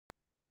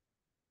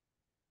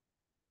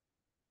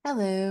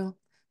Hello,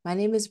 my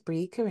name is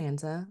Brie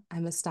Carranza.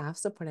 I'm a staff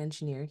support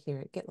engineer here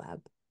at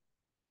GitLab.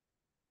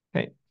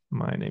 Hey,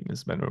 my name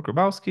is Manuel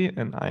Grabowski,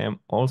 and I am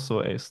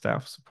also a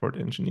staff support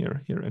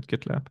engineer here at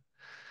GitLab.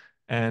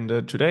 And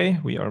today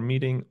we are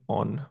meeting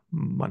on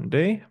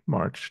Monday,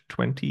 March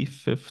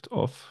 25th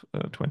of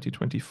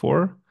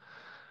 2024.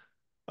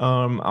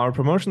 Our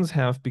promotions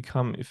have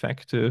become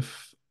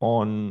effective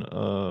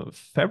on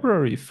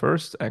February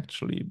 1st,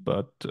 actually,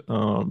 but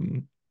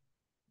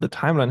the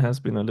timeline has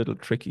been a little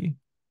tricky,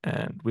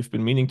 and we've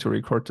been meaning to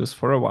record this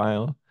for a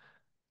while.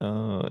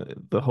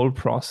 The whole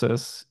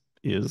process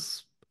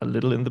is a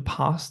little in the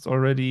past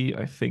already.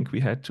 I think we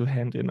had to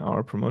hand in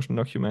our promotion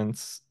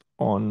documents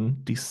on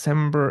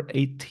December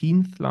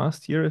 18th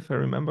last year, if I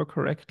remember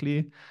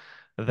correctly.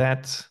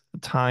 That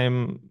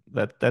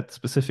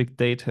specific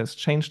date has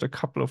changed a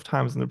couple of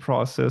times in the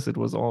process. It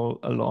was all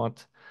a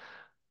lot.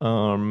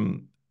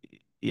 Um,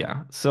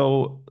 yeah,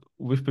 so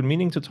we've been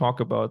meaning to talk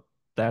about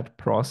that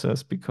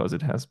process because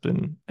it has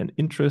been an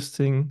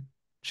interesting,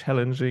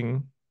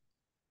 challenging,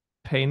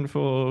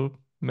 painful,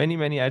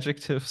 many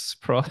adjectives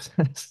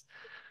process.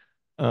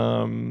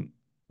 Um,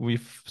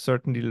 we've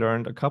certainly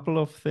learned a couple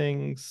of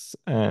things,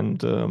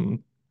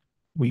 and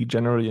we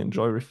generally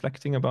enjoy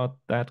reflecting about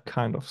that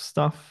kind of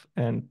stuff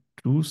and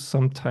do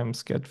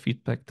sometimes get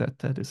feedback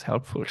that is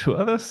helpful to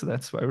others.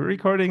 That's why we're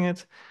recording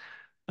it.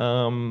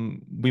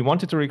 We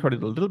wanted to record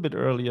it a little bit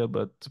earlier,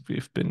 but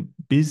we've been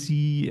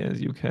busy,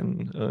 as you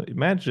can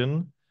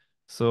imagine.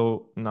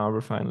 So now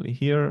we're finally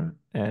here.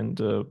 And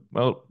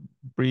well,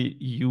 Brie,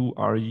 you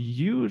are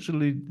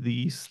usually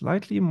the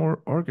slightly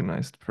more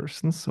organized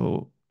person.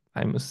 So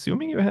I'm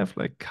assuming you have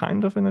like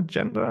kind of an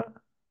agenda.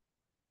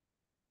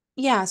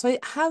 Yeah, so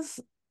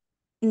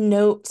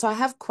I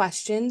have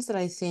questions that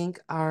I think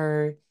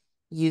are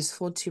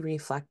useful to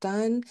reflect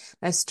on.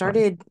 I Right.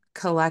 started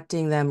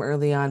collecting them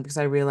early on because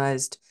I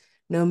realized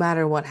no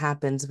matter what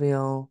happens,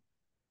 we'll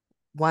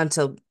want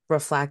to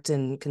reflect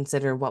and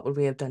consider what would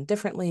we have done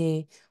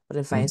differently, what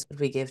Mm, advice would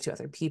we give to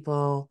other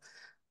people.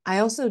 I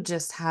also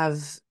just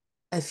have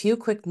a few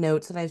quick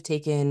notes that I've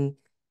taken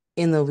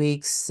in the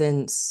weeks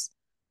since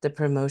the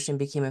promotion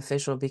became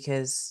official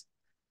because,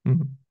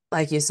 mm,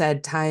 like you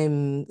said,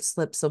 time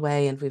slips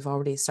away and we've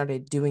already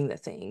started doing the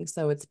thing.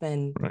 So it's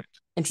been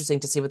right. interesting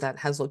to see what that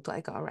has looked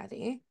like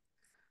already.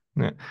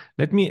 Yeah.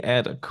 Let me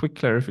add a quick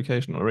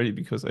clarification already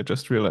because I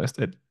just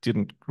realized I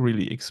didn't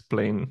really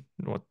explain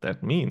what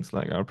that means.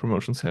 Like our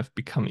promotions have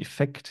become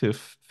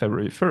effective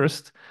February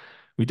 1st.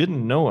 We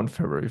didn't know on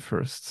February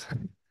 1st.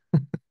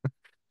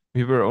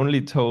 We were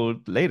only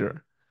told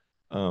later.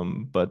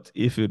 But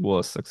if it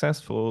was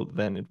successful,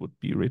 then it would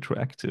be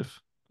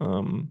retroactive.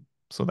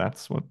 So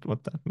that's what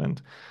that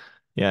meant.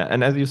 Yeah,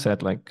 and as you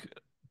said, like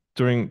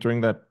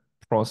during that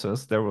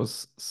process, there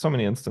was so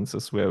many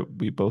instances where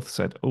we both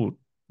said, "Oh,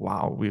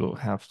 wow, we'll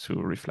have to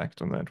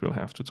reflect on that. We'll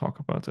have to talk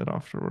about it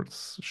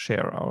afterwards,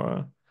 share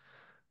our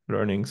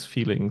learnings,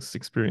 feelings,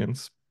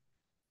 experience."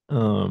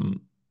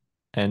 Um,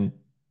 and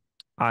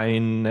I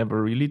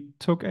never really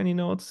took any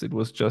notes. It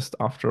was just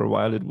after a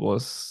while, it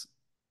was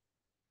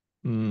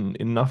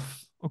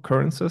enough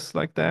occurrences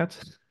like that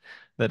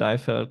that I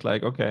felt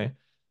like, okay,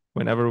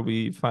 whenever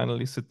we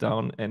finally sit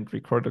down and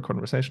record a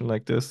conversation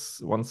like this,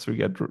 once we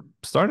get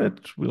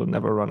started, we'll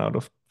never run out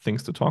of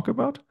things to talk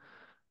about.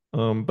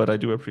 But I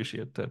do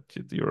appreciate that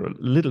you're a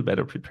little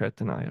better prepared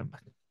than I am.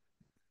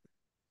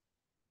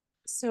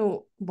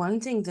 So, one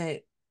thing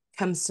that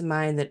comes to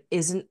mind that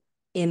isn't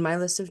in my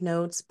list of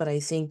notes, but I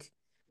think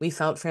we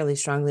felt fairly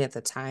strongly at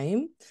the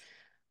time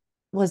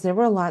was there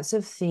were lots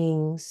of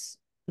things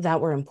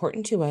that were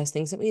important to us,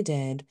 things that we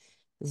did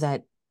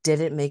that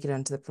didn't make it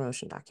onto the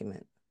promotion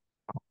document.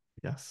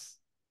 Yes.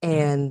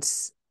 Yeah. And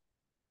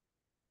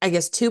I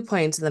guess 2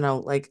 points, and then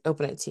I'll like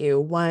open it to you.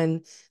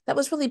 One, that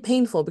was really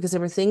painful because there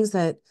were things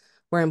that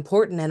were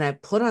important and I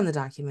put on the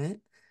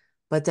document,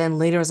 but then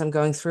later as I'm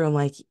going through, I'm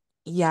like,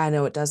 yeah, I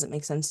know it doesn't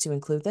make sense to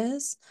include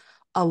this.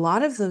 A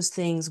lot of those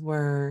things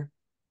were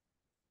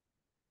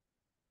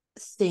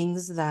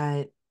things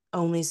that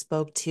only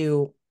spoke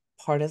to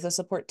part of the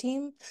support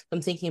team.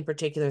 I'm thinking in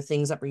particular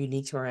things that were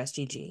unique to our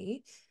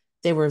SGG.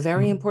 They were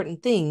very Mm.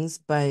 important things,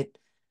 but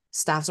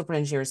staff support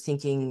engineers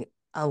thinking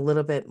a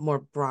little bit more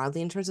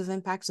broadly in terms of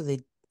impact, so they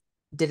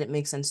didn't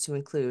make sense to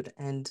include.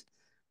 And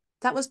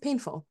that was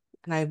painful.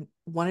 And I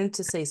wanted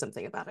to say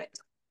something about it.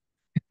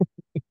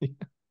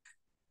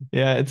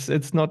 Yeah,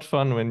 it's not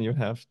fun when you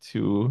have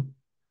to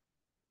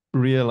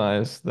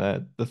realize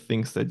that the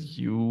things that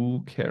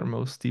you care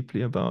most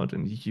deeply about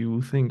and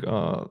you think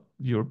are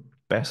your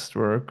best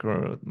work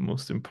or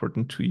most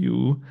important to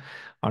you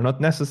are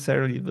not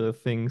necessarily the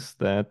things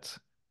that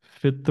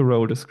fit the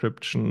role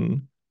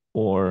description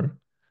or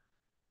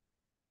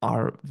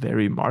are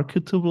very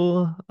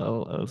marketable.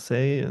 I'll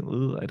say,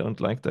 ugh, I don't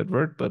like that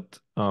word, but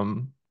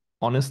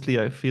honestly,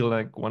 I feel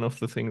like one of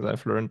the things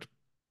I've learned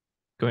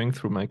going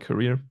through my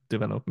career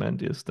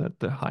development is that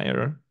the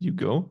higher you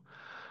go,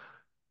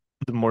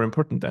 the more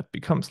important that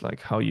becomes,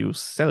 like how you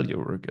sell your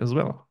work as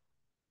well.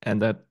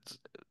 And that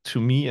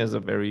to me as a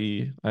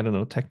very, I don't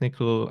know,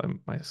 technical,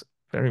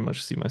 very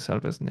much see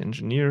myself as an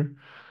engineer.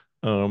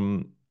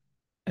 Um,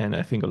 and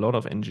I think a lot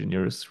of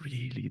engineers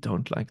really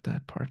don't like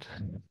that part.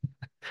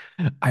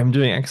 I'm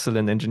doing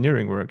excellent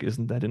engineering work.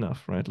 Isn't that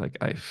enough, right? Like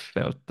I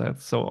felt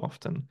that so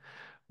often.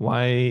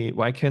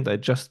 Why can't I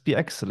just be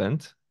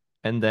excellent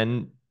and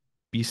then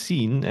be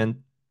seen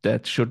and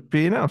that should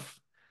be enough?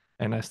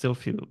 And I still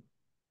feel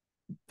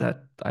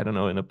that, I don't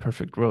know, in a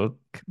perfect world,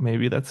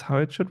 maybe that's how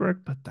it should work,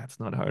 but that's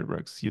not how it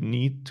works. You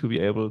need to be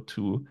able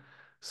to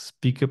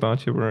speak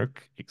about your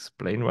work,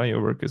 explain why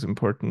your work is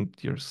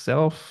important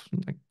yourself.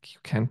 Like you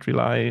can't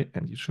rely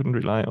and you shouldn't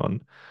rely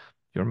on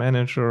your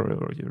manager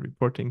or your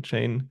reporting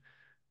chain.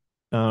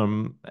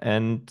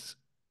 And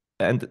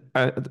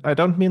I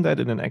don't mean that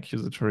in an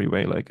accusatory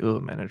way, like, oh,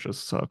 managers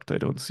sucked. I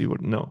don't see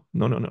what. No,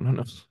 no, no, no, no,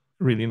 no.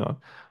 Really not.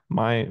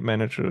 My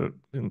manager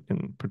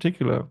in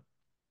particular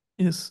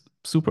is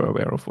super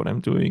aware of what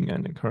I'm doing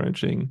and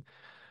encouraging,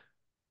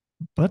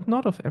 but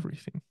not of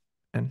everything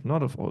and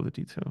not of all the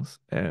details.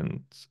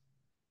 And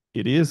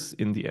it is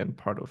in the end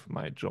part of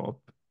my job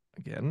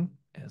again,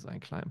 as I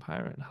climb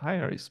higher and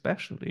higher,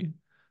 especially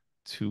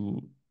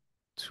to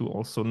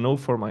also know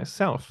for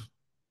myself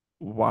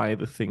why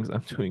the things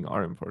I'm doing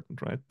are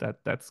important, right?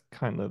 That's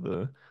kind of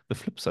the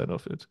flip side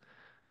of it.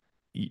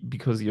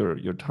 Because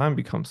your time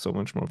becomes so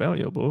much more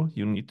valuable,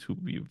 you need to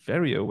be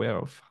very aware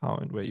of how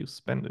and where you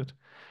spend it.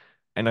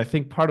 And I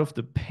think part of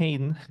the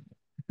pain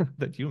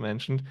that you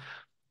mentioned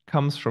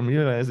comes from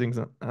realizing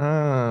that,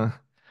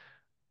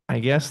 I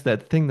guess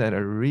that thing that I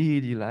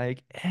really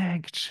like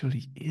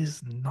actually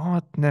is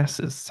not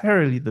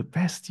necessarily the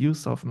best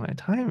use of my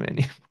time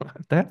anymore.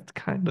 That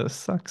kind of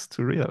sucks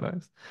to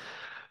realize.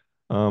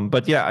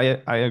 But yeah,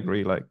 I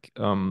agree. Like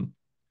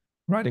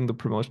writing the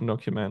promotion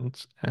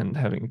document and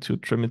having to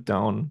trim it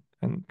down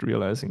and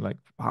realizing like,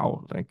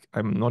 wow, like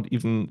I'm not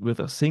even with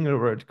a single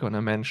word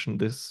gonna mention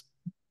this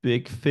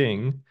big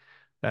thing.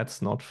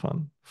 That's not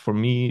fun. For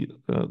me,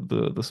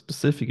 the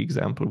specific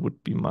example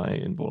would be my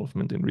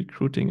involvement in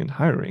recruiting and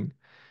hiring,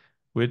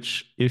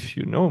 which, if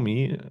you know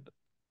me,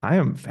 I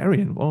am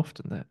very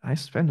involved in that. I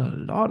spend a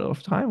lot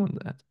of time on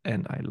that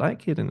and I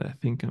like it and I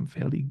think I'm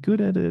fairly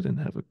good at it and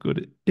have a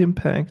good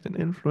impact and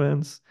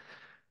influence.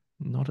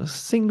 Not a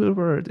single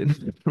word in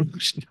the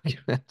promotion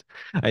document.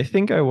 I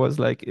think I was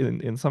like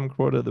in some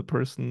quarter the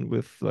person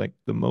with like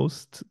the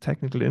most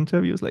technical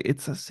interviews. Like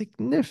it's a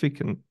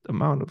significant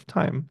amount of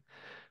time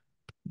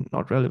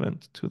not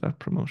relevant to that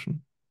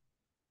promotion.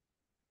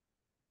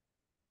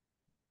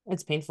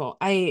 It's painful.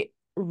 I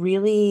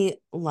really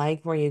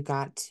like where you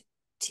got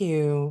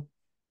to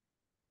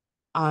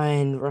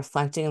on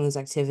reflecting on those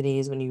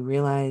activities when you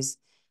realize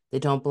they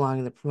don't belong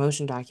in the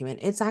promotion document.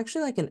 It's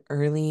actually like an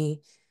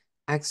early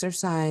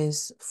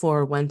exercise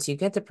for once you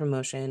get the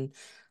promotion,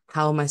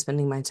 how am I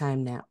spending my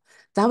time now?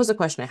 That was a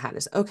question I had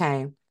is,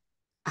 okay,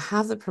 I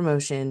have the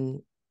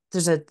promotion.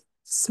 There's a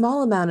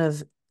small amount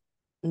of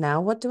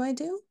now what do I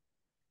do?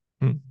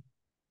 Hmm.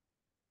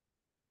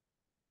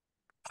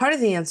 Part of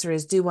the answer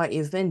is do what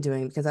you've been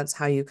doing because that's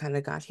how you kind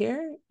of got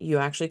here. You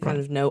actually kind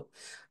Right. of know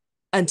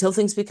until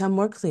things become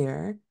more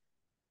clear.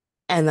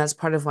 And that's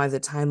part of why the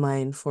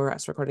timeline for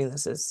us recording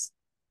this is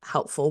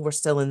helpful. We're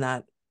still in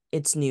that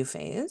it's new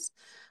phase.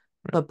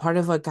 Right. But part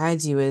of what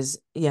guides you is,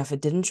 yeah, if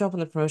it didn't show up in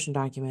the promotion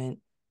document,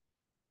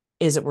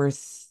 is it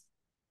worth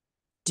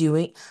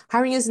doing?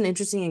 Hiring is an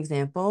interesting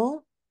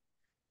example.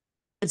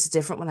 It's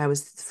different when I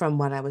was from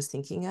what I was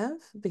thinking of,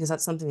 because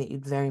that's something that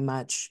you'd very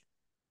much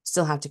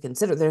still have to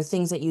consider. There are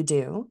things that you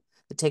do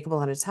that take up a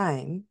lot of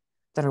time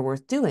that are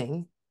worth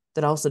doing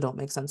that also don't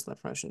make sense in the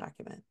promotion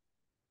document.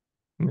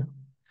 Yeah.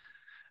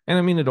 And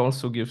I mean, it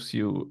also gives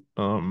you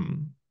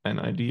an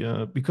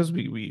idea because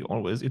we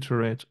always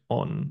iterate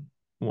on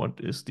what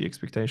is the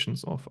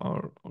expectations of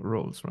our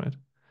roles, right?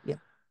 Yeah.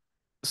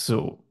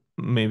 So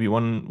maybe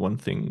one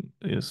thing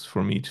is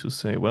for me to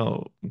say,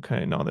 well,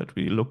 okay, now that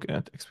we look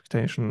at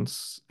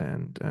expectations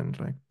and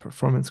like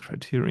performance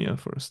criteria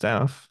for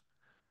staff,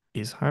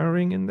 is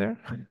hiring in there?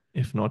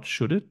 If not,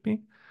 should it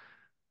be?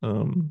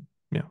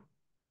 Yeah.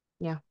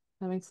 Yeah,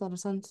 that makes a lot of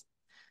sense.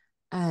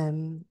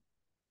 Um,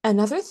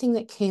 Another thing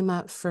that came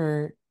up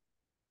for,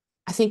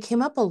 I think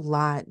came up a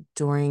lot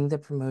during the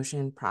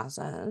promotion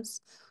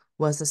process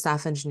was the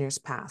staff engineer's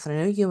path. And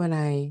I know you and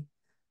I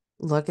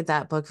look at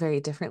that book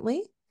very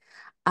differently.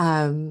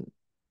 Um,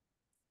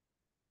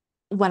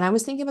 when I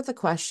was thinking about the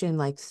question,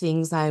 like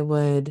things I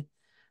would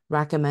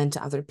recommend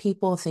to other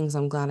people, things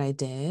I'm glad I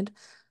did,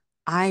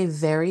 I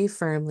very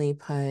firmly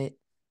put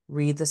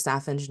read the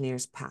staff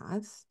engineer's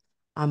path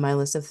on my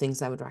list of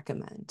things I would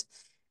recommend.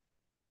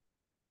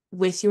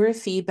 With your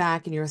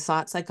feedback and your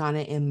thoughts like on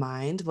it in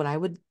mind, what I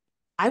would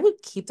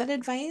keep that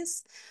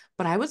advice,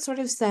 but I would sort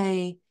of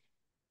say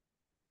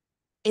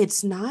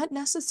it's not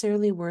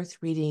necessarily worth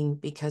reading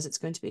because it's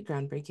going to be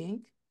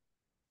groundbreaking.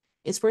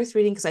 It's worth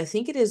reading because I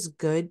think it is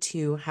good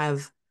to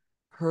have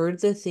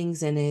heard the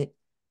things in it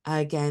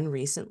again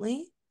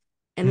recently.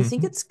 And I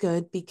think Hmm. it's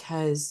good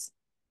because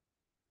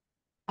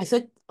I feel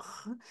like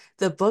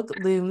the book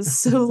looms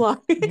so large.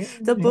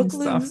 The Yay, book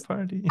staff looms,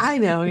 party. I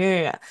know,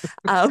 yeah,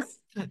 yeah. Um,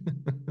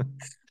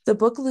 The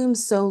book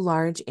looms so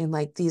large in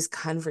like these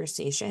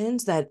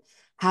conversations that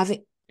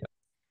having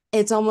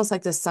it's almost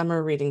like the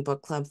summer reading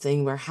book club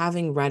thing where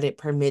having read it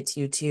permits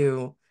you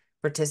to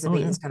Oh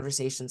participate in yeah. these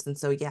conversations. And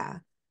so, yeah,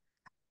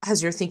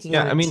 has your thinking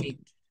Yeah, on I it mean,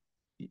 changed?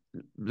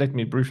 let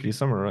me briefly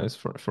summarize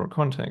for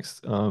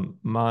context.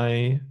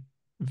 My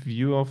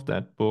view of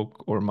that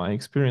book or my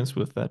experience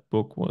with that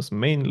book was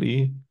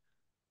mainly,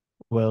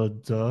 well,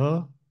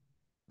 duh,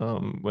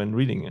 when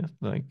reading it.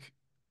 Like,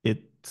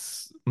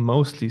 it's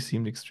mostly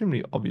seemed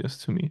extremely obvious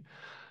to me.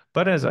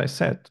 But as I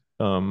said,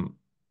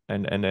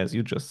 and as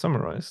you just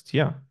summarized,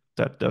 yeah,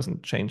 that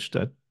doesn't change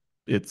that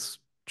it's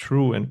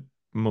true and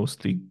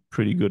mostly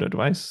pretty good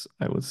advice,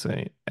 I would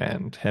say.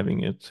 And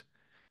having it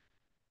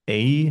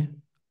a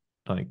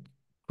like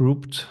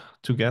grouped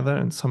together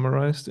and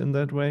summarized in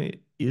that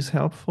way is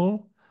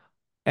helpful.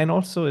 And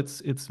also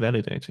it's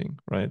validating,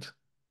 right?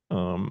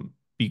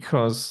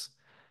 Because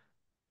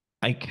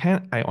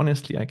I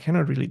honestly I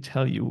cannot really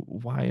tell you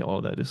why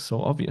all that is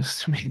so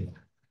obvious to me.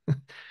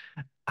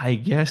 I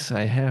guess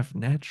I have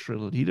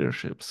natural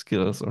leadership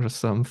skills or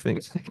something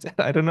like that.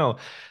 I don't know.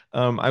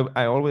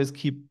 I always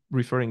keep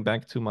referring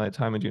back to my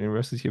time at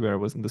university where I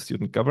was in the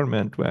student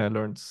government, where I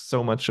learned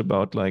so much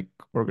about like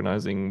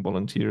organizing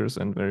volunteers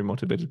and very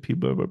motivated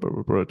people. I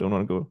don't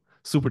want to go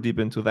super deep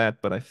into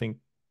that, but I think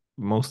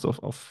most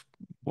of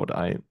what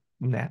I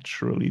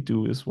naturally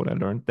do is what I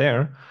learned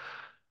there.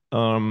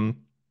 Um,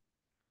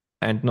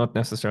 and not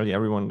necessarily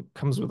everyone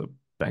comes with a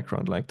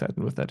background like that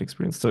and with that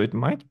experience. So it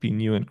might be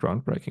new and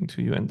groundbreaking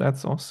to you, and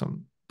that's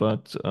awesome.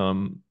 But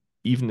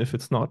even if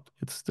it's not,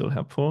 it's still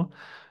helpful.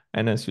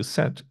 And as you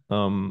said,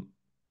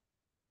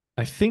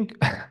 I think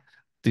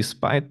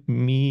despite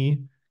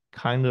me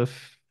kind of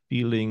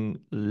feeling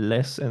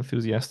less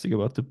enthusiastic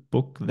about the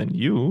book than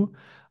you,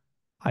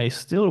 I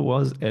still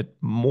was at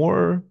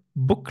more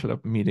book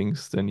club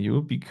meetings than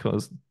you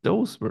because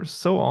those were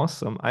so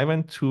awesome. I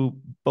went to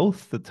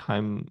both the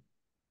time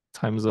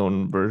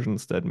zone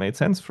versions that made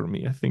sense for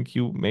me. I think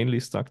you mainly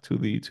stuck to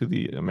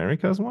the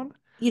Americas one.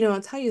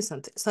 I'll tell you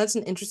something. So that's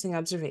an interesting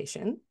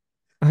observation.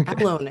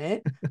 Okay. I'll own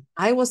it.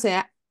 I will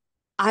say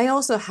I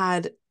also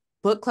had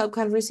book club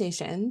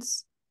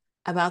conversations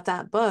about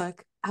that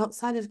book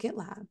outside of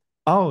GitLab.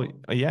 Oh,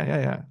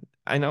 yeah.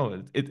 I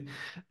know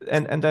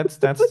and that's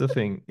the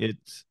thing.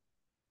 It's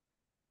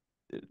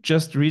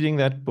just reading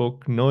that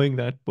book, knowing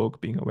that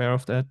book, being aware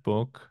of that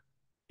book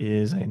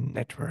is a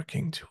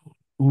networking tool.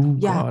 Oh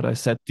Yeah, God, I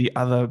said the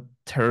other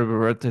terrible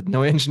word that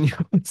no engineer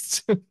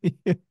wants to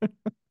hear.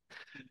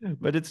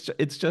 But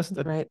it's just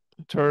a right.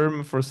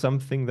 term for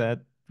something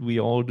that we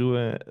all do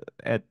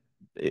at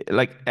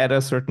like at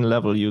a certain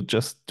level. You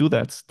just do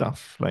that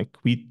stuff. Like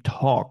we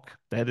talk.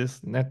 That is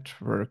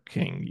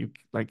networking. You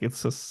like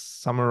it's a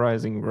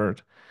summarizing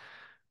word.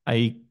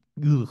 I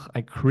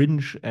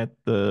cringe at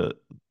the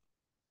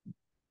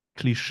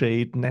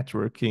cliched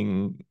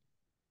networking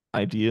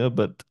idea,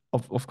 but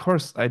of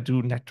course I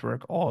do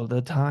network all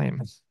the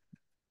time.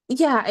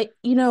 Yeah,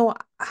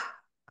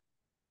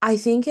 I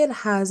think it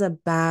has a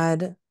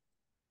bad,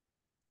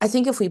 I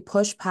think if we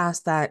push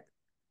past that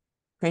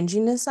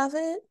cringiness of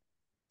it,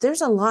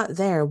 there's a lot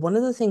there. One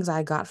of the things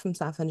I got from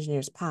Software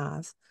Engineers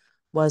Path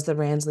was the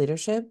Rand's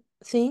leadership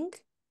thing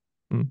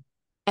Mm,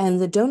 and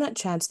the donut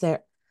chats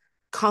there.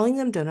 Calling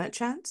them donut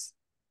chats,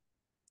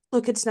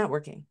 look, it's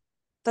networking.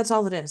 That's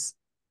all it is.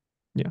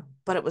 yeah,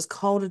 But it was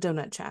called a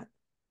donut chat.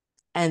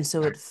 And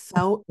so it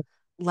felt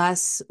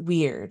less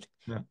weird.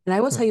 yeah, And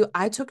I will yeah. tell you,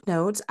 I took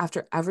notes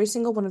after every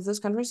single one of those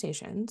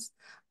conversations.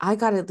 I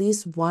got at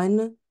least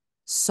one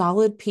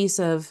solid piece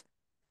of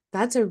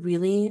that's a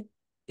really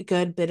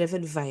good bit of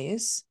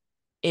advice.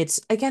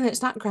 It's again,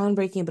 it's not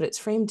groundbreaking, but it's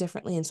framed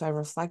differently. And so I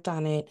reflect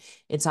on it.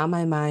 It's on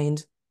my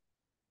mind.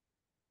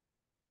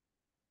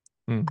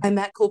 Mm, I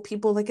met cool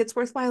people. Like it's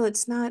worthwhile.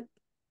 It's not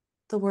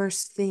the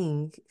worst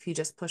thing if you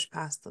just push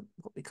past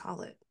what we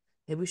call it.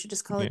 Maybe we should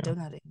just call it yeah.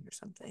 donutting or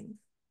something.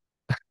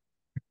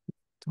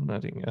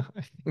 Donating. Yeah,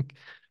 I think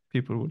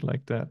people would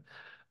like that.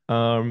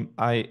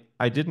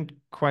 I didn't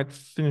quite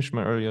finish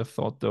my earlier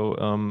thought though.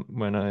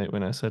 When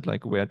I said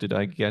like where did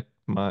I get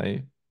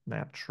my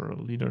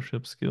natural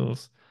leadership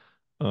skills,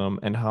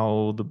 and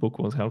how the book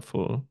was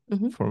helpful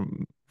Hmm. for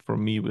for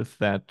me with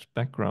that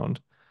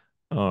background.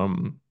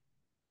 Um,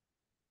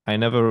 I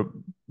never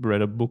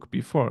read a book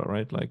before,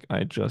 right? Like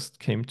I just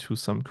came to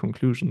some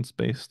conclusions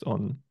based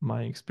on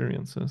my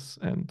experiences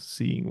and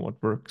seeing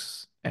what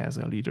works as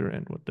a leader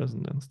and what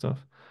doesn't and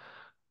stuff.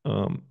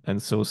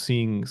 And so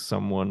seeing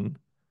someone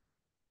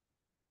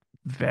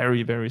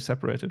very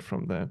separated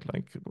from that.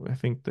 Like I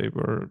think they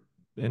were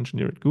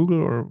engineer at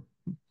Google or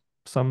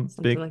some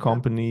Something big like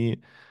that.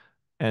 company,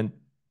 and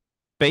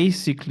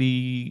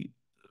basically,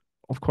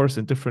 of course,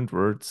 in different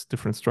words,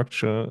 different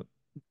structure,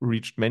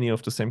 reached many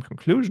of the same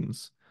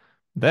conclusions.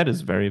 That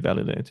is very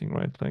validating,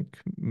 right? Like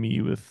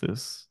me with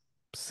this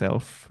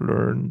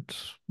self-learned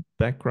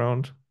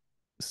background,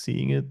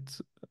 seeing it.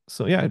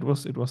 So yeah, it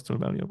was still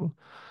valuable.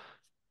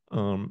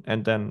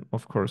 And then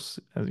of course,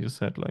 as you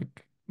said,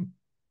 like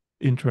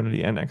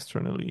internally and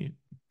externally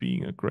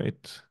being a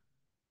great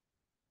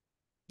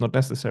not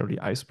necessarily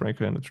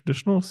icebreaker in a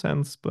traditional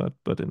sense, but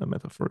in a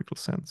metaphorical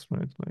sense,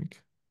 right?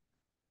 Like,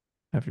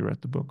 have you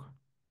read the book?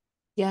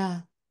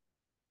 Yeah.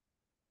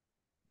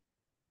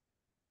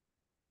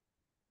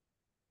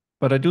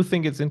 But I do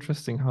think it's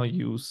interesting how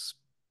you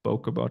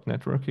spoke about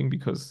networking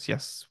because,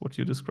 yes, what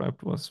you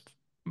described was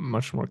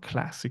much more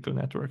classical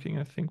networking,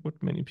 I think,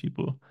 what many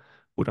people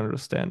would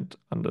understand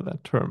under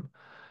that term.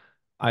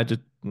 I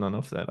did none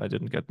of that. I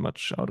didn't get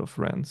much out of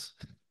rants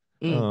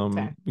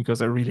Fair.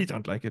 because I really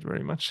don't like it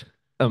very much.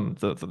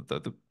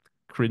 The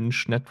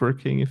cringe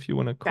networking, if you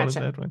want to call it Gotcha.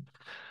 that, right?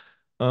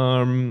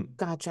 Um,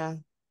 Gotcha.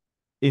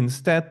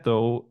 Instead,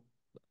 though,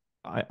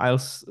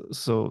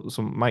 so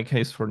my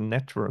case for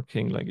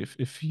networking, like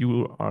if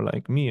you are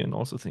like me and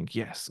also think,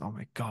 yes, oh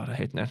my God, I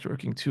hate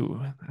networking too.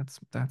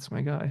 That's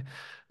my guy.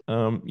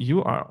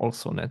 You are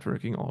also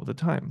networking all the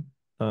time.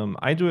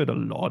 I do it a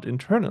lot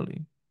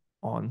internally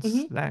on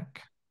Mm-hmm.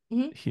 Slack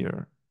Mm-hmm.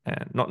 here,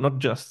 and not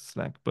just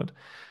Slack, but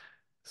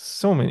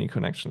so many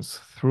connections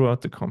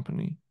throughout the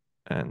company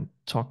and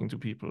talking to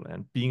people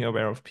and being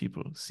aware of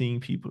people, seeing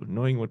people,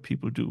 knowing what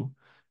people do.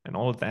 And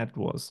all that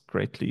was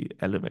greatly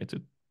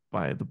elevated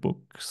by the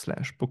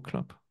book/book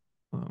club.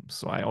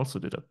 So I also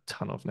did a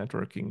ton of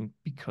networking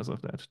because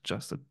of that,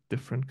 just a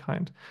different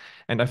kind.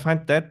 And I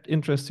find that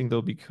interesting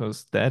though,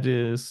 because that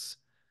is,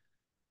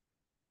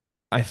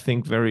 I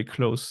think, very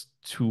close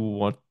to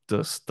what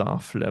the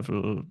staff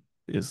level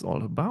is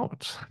all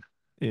about.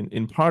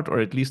 In part, or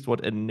at least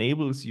what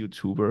enables you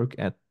to work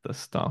at the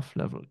staff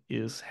level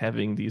is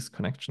having these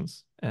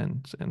connections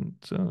and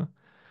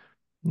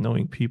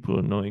knowing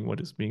people, knowing what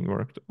is being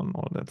worked on,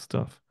 all that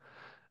stuff.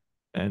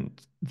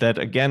 And that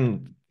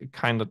again,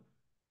 kind of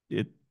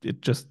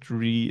it just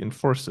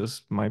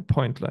reinforces my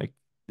point. Like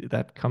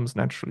that comes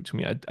naturally to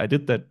me. I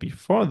did that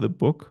before the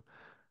book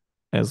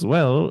as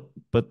well,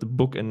 but the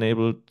book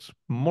enabled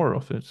more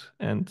of it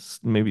and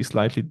maybe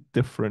slightly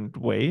different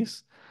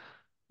ways.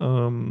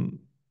 Um,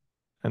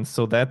 and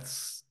so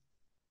that's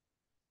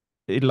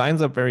it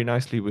lines up very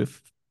nicely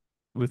with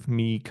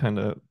me kind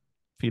of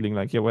feeling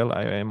like, yeah, well,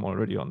 I am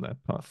already on that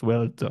path.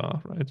 Well, duh,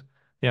 right?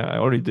 Yeah, I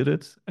already did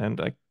it, and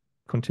I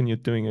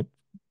continued doing it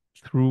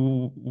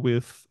through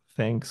with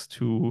thanks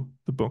to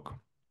the book.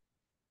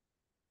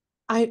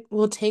 I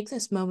will take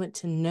this moment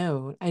to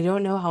note, I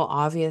don't know how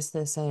obvious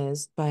this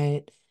is,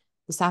 but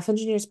the Staff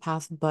Engineers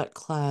Path Book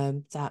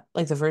Club, that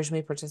like the version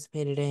we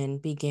participated in,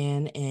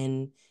 began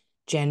in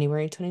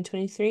January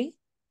 2023.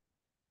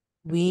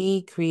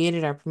 We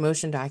created our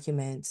promotion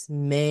documents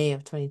May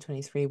of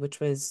 2023, which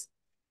was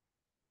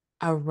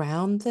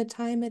around the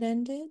time it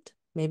ended.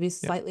 Maybe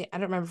Yeah, slightly, I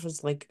don't remember if it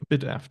was like a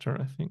bit after,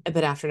 I think. a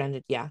bit after it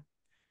ended. Yeah.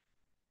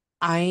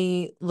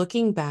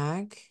 Looking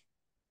back,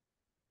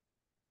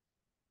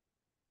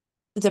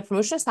 the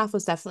promotion of staff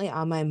was definitely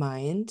on my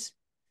mind.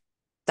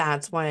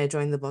 That's why I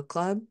joined the book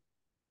club.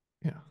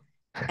 Yeah,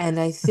 And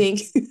I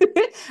think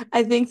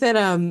I think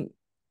that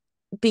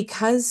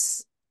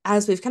because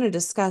as we've kind of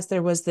discussed,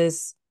 there was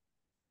this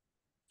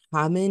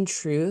common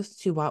truth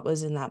to what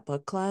was in that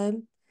book club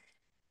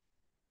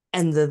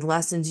and the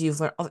lessons you've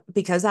learned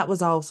because that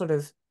was all sort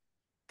of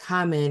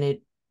common,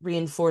 it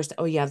reinforced,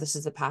 oh yeah, this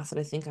is the path that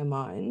I think I'm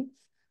on.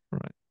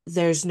 right,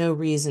 There's no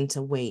reason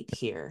to wait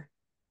here.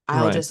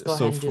 I'll right. just go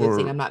So ahead and do the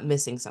thing. I'm for not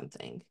missing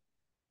something.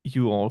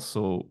 you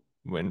also,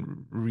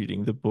 when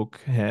reading the book,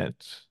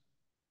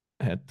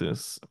 had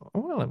this,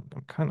 oh, well, I'm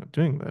kind of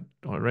doing that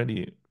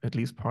already, at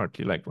least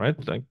partly, like, right?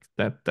 Like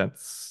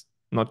that's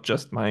not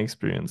just my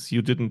experience.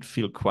 You didn't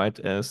feel quite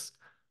as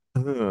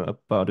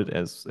about it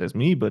as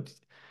me, but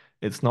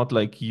it's not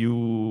like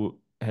you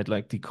had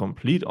like the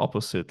complete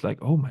opposite, like,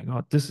 oh my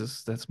God,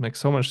 that makes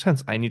so much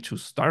sense. I need to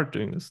start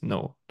doing this.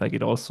 No, like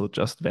it also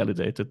just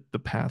validated the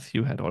path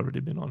you had already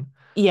been on.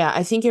 Yeah,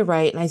 I think you're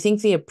right. And I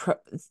think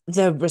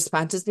the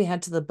responses we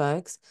had to the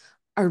books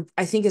are,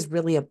 I think, is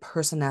really a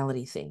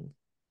personality thing.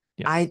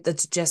 Yes.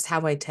 That's just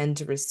how I tend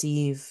to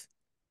receive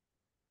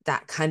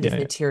that kind of Yeah,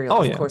 yeah. material.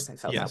 Oh Of yeah. course I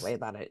felt that way Yes.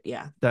 about it.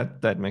 Yeah.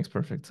 That makes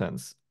perfect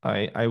sense.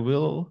 I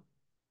will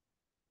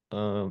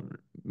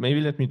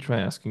maybe let me try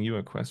asking you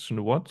a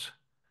question. What,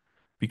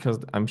 because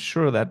I'm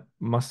sure that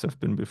must have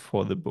been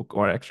before the book,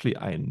 or actually,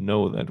 I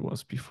know that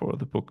was before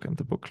the book and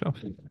the book club.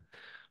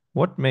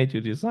 What made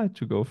you decide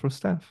to go for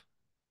staff?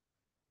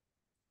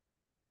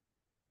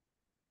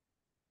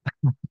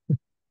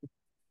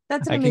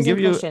 That's an I can amazing give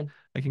you question.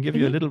 I can give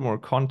you a Hmm. little more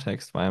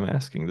context why I'm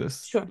asking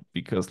this, Sure.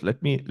 because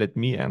let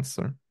me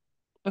answer.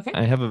 Okay.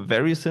 I have a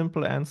very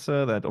simple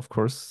answer that, of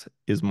course,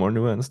 is more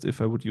nuanced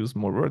if I would use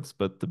more words,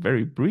 but the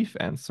very brief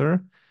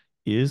answer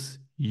is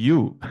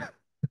you.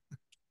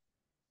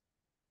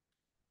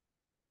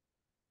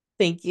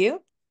 Thank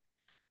you.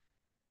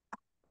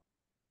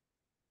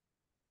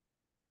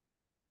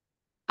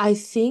 I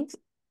think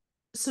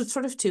so, it's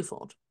sort of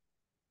twofold.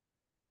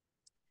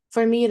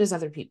 For me, it is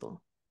other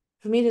people.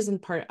 For me, it is in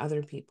part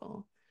other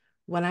people.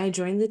 When I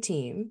joined the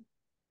team,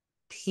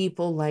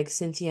 people like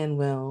Cynthia and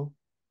Will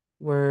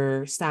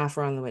were staff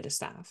or on the way to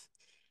staff.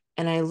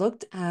 And I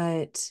looked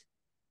at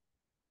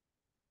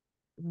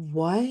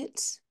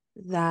what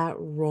that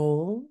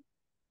role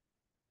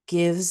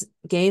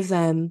gave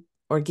them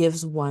or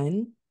gives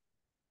one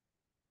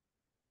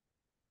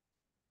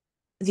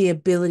the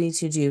ability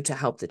to do to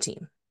help the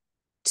team.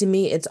 To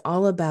me, it's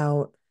all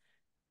about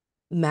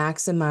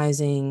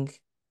maximizing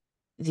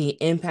the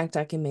impact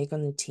I can make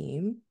on the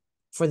team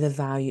for the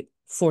value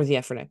for the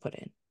effort I put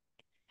in.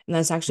 And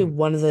that's actually Mm.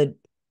 one of the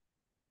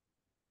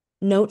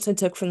notes I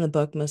took from the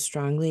book most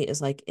strongly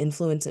is like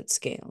influence at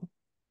scale.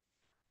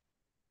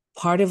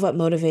 Part of what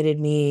motivated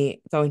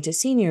me going to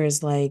senior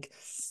is like,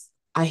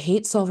 I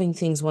hate solving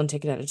things one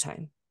ticket at a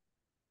time.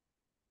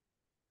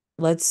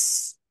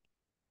 Let's,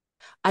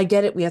 I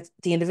get it. We have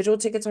the individual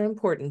tickets are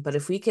important, but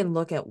if we can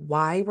look at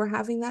why we're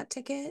having that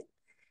ticket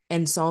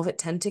and solve it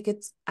 10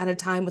 tickets at a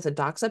time with a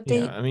docs Yeah,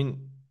 update. I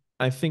mean,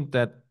 I think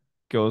that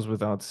goes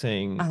without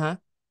saying. Uh-huh.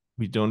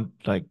 We don't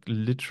like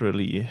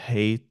literally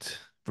hate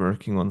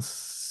working on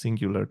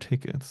singular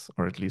tickets,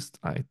 or at least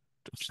I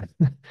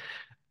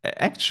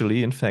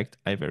actually, in fact,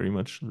 I very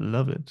much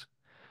love it.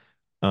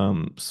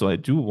 So I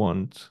do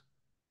want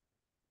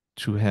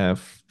to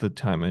have the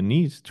time I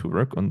need to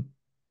work on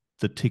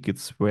the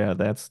tickets where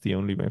that's the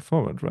only way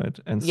forward, right?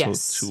 And so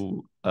Yes.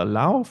 to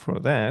allow for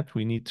that,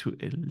 we need to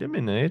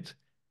eliminate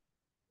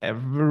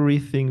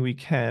everything we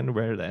can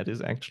where that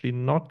is actually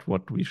not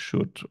what we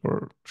should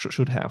or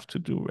should have to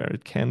do, where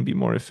it can be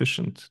more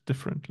efficient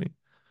differently.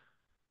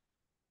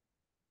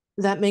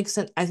 That makes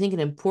sense. I think an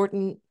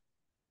important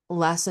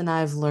lesson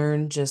I've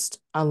learned just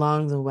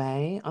along the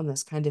way on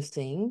this kind of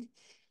thing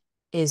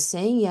is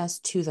saying yes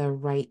to the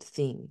right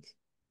thing.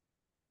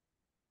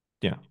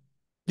 Yeah.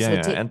 Yeah, So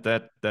yeah, take and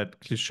that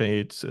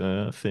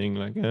cliched thing,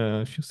 like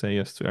if you say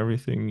yes to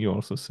everything, you're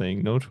also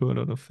saying no to a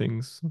lot of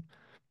things,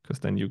 because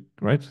then you,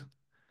 right?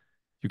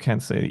 You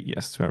can't say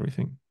yes to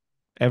everything.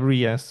 Every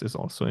yes is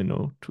also a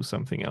no to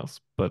something else,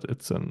 but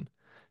it's an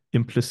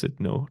implicit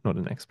no, not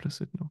an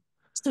explicit no.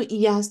 so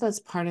yes, that's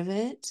part of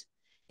it.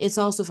 It's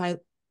also if I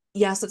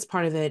yes, that's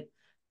part of it.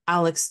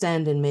 I'll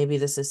extend and maybe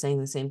this is saying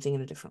the same thing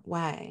in a different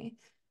way.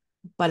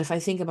 But if I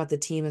think about the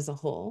team as a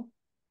whole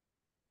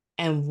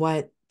and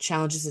what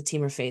challenges the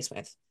team are faced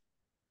with,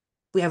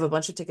 we have a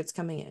bunch of tickets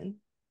coming in.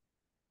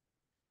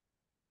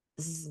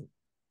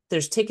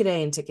 There's ticket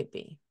A and ticket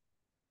B.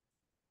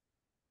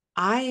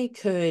 I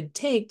could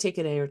take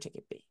ticket A or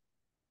ticket B.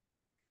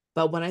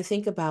 But when I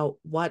think about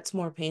what's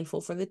more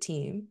painful for the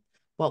team,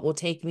 what will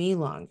take me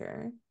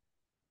longer,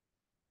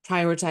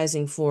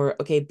 prioritizing for,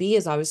 okay, B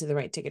is obviously the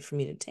right ticket for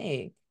me to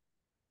take.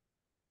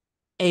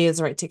 A is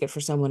the right ticket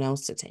for someone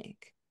else to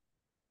take.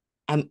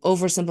 I'm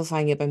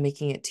oversimplifying it by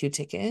making it two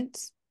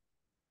tickets.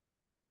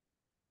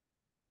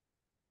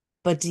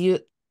 But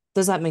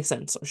does that make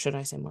sense? Or should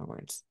I say more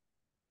words?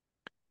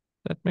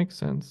 That makes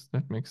sense.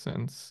 That makes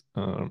sense.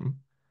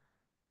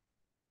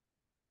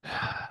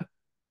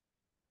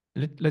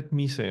 Let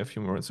me say a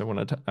few words.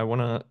 I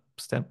wanna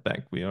step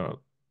back. We are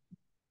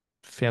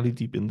fairly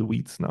deep in the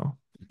weeds now.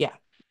 Yeah.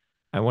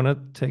 I wanna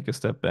take a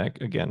step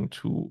back again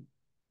to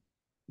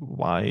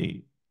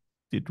why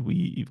did we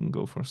even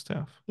go for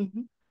staff?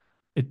 Mm-hmm.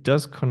 It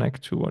does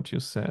connect to what you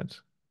said,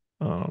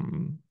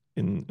 in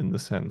the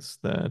sense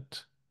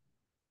that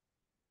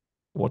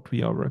what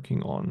we are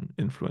working on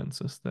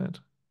influences that.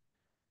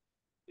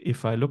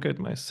 If I look at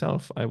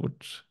myself, I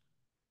would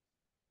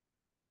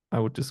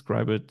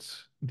describe it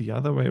the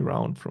other way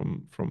around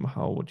from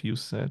how what you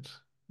said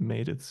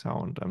made it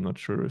sound. I'm not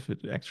sure if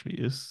it actually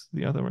is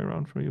the other way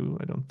around for you.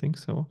 I don't think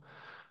so.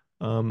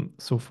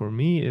 So for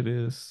me, it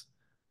is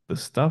the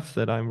stuff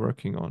that I'm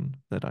working on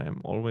that I am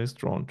always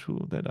drawn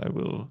to, that I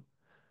will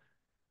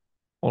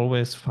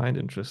always find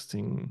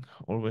interesting,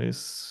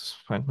 always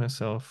find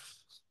myself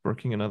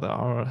working another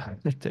hour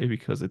a day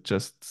because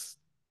it's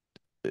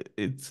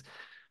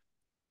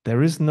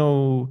there is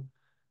no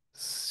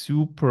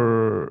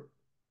super,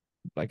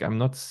 like I'm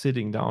not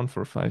sitting down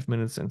for 5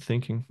 minutes and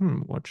thinking,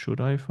 what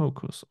should I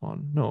focus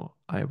on? No,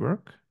 I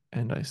work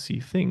and I see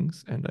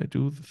things and I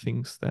do the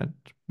things that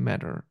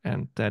matter.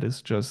 And that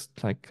is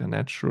just like a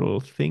natural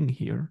thing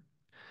here.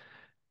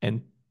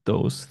 And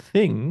those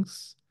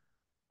things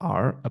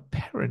are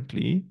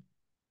apparently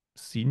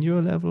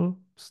senior level,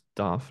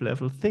 staff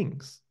level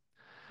things.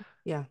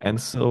 Yeah. And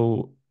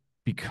so,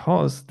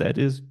 because that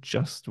is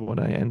just what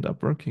I end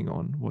up working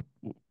on, what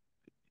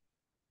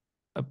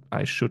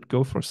I should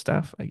go for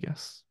staff, I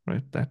guess,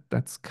 right?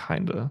 That's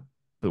kind of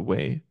the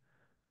way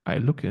I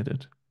look at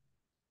it.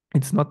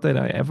 It's not that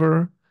I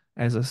ever,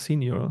 as a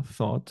senior,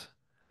 thought,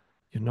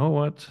 you know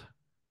what?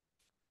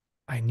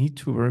 I need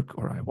to work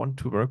or I want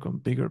to work on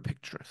bigger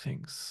picture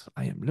things.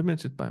 I am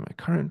limited by my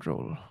current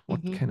role.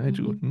 What Mm-hmm. can I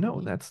do? Mm-hmm.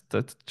 No, Mm-hmm.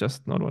 that's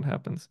just not what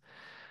happens.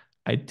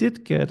 I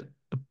did get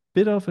a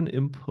bit of an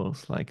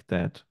impulse like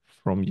that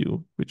from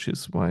you, which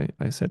is why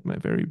I said my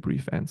very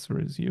brief answer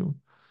is you.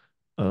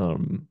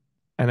 Um,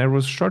 and it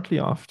was shortly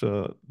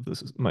after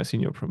this is my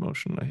senior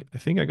promotion. I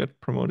think I got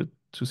promoted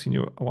to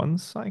senior one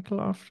cycle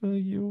after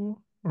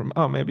you, or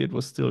oh, maybe it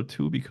was still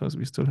two because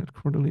we still had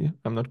quarterly.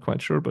 I'm not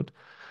quite sure, but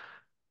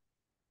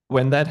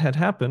when that had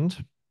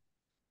happened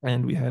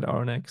and we had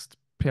our next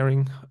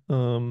pairing,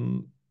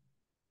 um,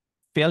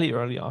 fairly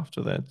early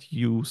after that,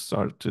 you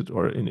started,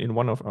 or in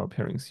one of our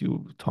pairings,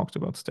 you talked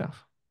about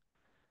staff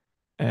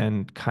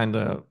and kind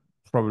of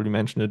probably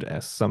mentioned it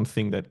as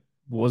something that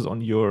was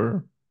on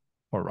your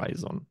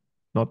horizon.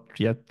 Not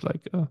yet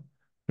like a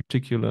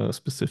particular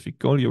specific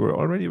goal you were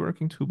already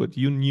working to, but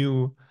you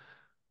knew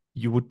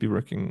you would be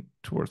working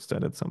towards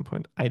that at some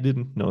point. I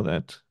didn't know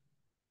that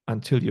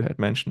until you had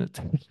mentioned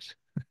it.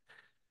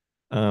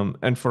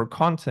 And for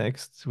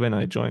context, when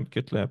I joined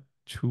GitLab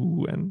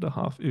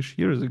 2.5-ish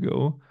years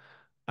ago,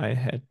 I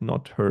had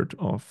not heard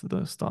of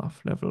the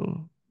staff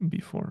level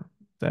before.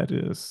 That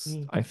is,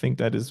 Mm. I think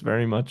that is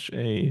very much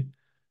a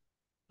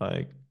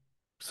like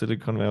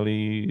Silicon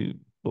Valley.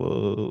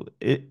 Well,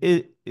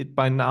 it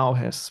by now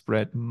has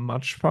spread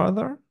much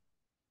farther,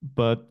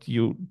 but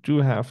you do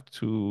have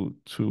to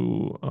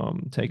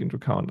take into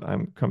account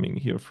I'm coming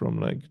here from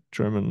like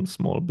German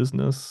small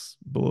business.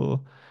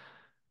 Well,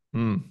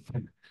 hmm,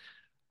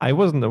 I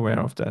wasn't aware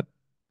of that.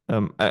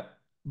 I,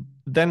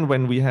 then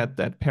when we had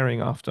that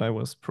pairing after I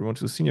was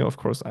promoted to senior, of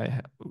course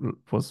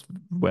was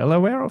well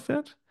aware of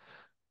it.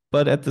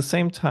 But at the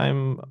same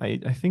time, I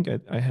think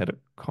I had a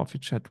coffee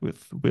chat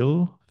with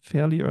Will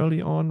fairly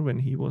early on when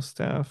he was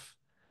staff.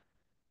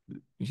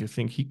 You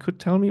think he could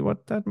tell me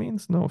what that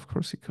means? No, of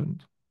course he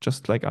couldn't.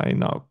 Just like I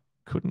now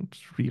couldn't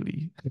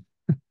really.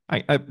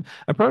 I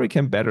probably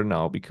can better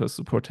now because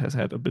support has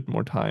had a bit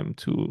more time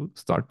to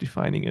start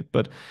defining it.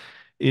 But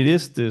it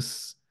is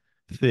this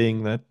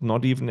thing that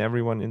not even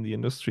everyone in the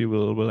industry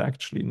will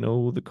actually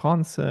know the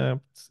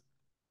concept.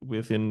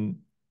 Within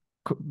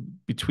co-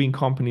 Between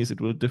companies,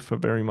 it will differ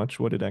very much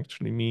what it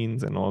actually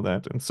means and all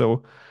that. And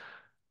so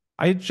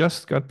I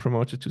just got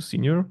promoted to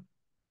senior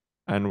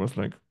and was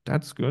like,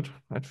 that's good.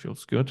 That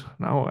feels good.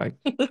 Now I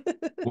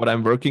what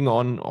I'm working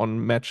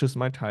on matches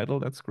my title.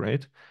 That's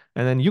great.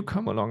 And then you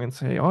come along and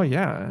say, oh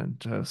yeah,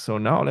 and so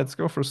now let's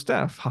go for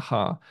staff.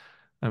 Haha.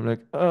 I'm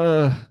like,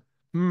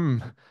 hmm,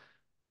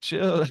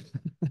 chill.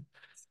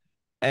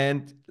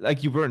 And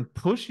like you weren't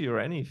pushy or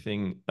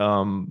anything,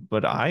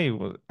 but I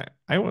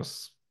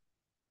was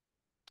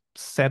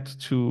set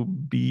to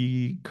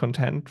be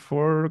content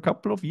for a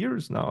couple of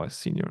years now as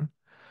senior.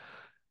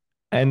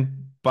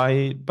 And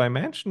by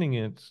mentioning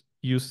it,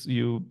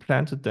 you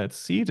planted that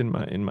seed in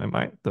my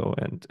mind though.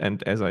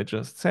 And as I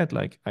just said,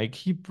 like I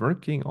keep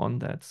working on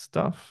that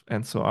stuff.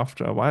 And so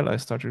after a while I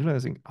start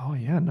realizing, oh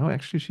yeah, no,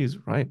 actually she's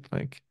right.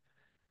 Like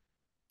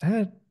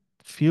that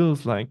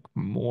feels like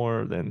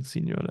more than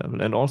senior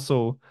level. And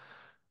also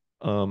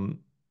um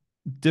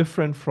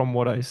different from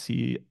what I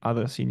see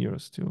other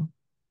seniors do.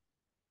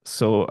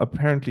 So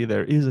apparently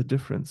there is a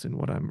difference in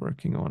what I'm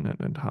working on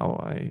and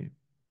how I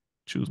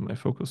choose my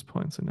focus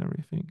points and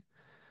everything.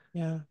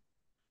 Yeah.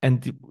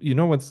 And you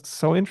know what's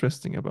so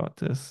interesting about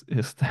this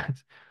is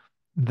that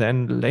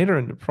then later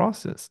in the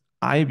process,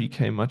 I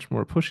became much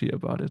more pushy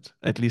about it.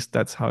 At least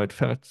that's how it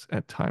felt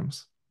at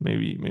times.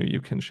 Maybe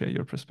you can share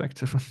your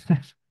perspective on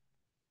that.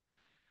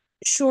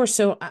 Sure.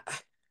 So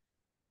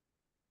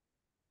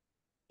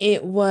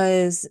it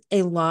was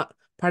a lot.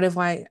 Part of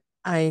why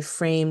I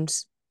framed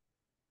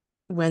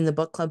when the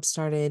book club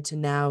started to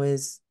now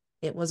is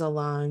it was a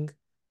long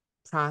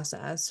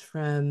process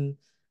from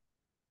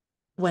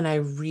when I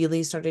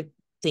really started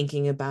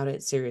thinking about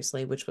it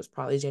seriously, which was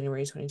probably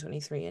January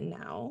 2023, and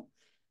now.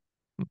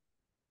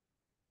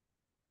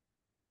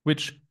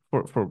 Which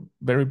for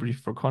very brief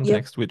for Yep,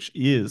 context, which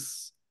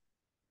is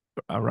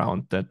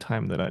around that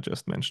time that I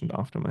just mentioned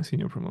after my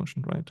senior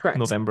promotion, right? correct.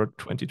 November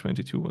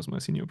 2022 was my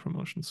senior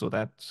promotion. So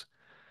that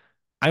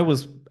I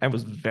was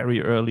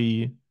very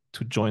early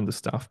to join the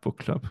staff book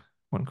club,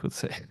 one could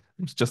say.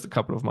 It was just a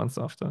couple of months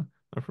after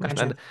my promotion.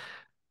 Gotcha. And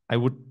I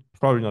would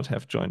probably not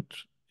have joined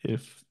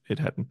if it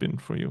hadn't been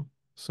for you.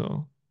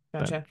 So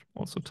that Gotcha.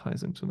 also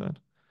ties into that.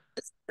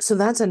 So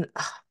that's an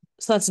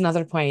so that's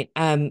another point.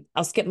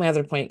 I'll skip my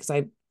other point because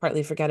I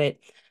partly forget it.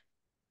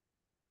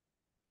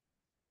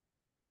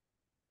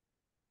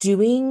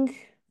 Doing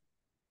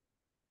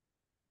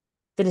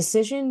the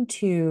decision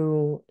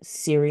to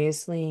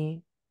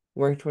seriously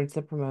work towards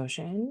the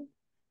promotion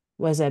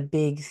was a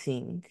big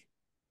thing.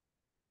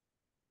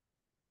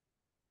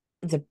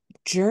 The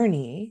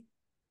journey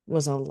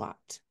was a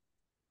lot.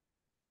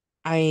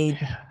 I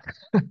Yeah.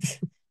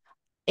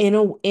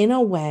 in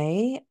a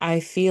way, I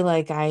feel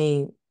like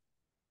I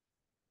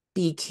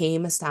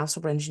became a staff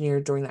support engineer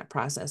during that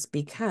process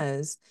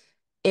because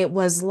it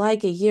was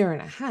like a year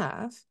and a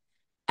half.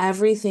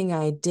 Everything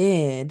I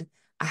did,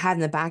 I had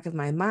in the back of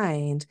my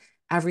mind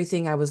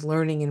everything I was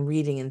learning and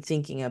reading and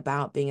thinking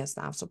about being a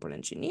staff support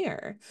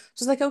engineer.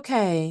 So it's like,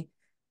 okay,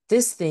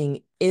 this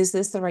thing, is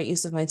this the right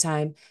use of my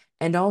time?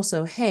 And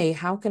also, hey,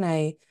 how can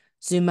I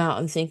zoom out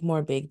and think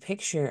more big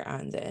picture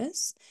on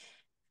this?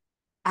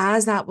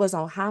 As that was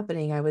all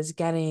happening, I was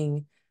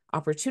getting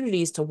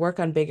opportunities to work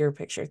on bigger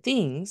picture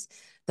things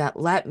that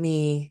let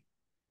me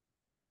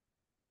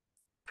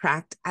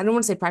practice. I don't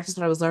want to say practice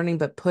what I was learning,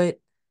 but put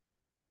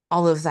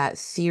all of that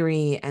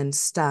theory and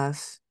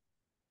stuff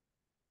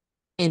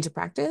into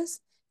practice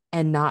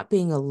and not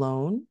being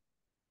alone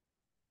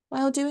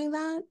while doing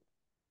that.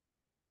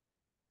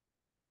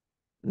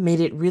 made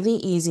it really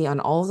easy on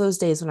all of those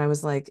days when I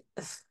was like,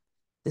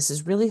 this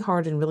is really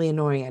hard and really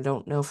annoying. I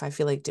don't know if I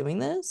feel like doing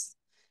this.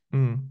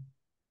 Mm,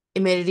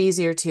 It made it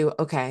easier to,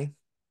 okay,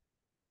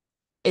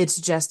 it's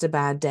just a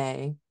bad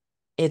day.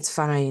 It's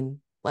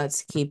fine.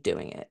 Let's keep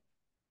doing it.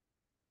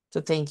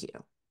 So thank you.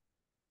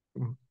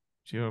 mm.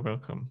 You're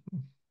welcome.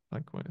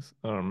 Likewise.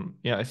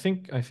 Yeah, I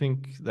think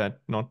that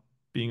not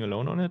being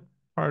alone on it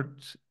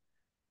part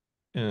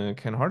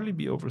can hardly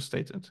be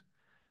overstated.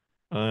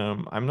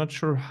 I'm not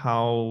sure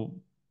how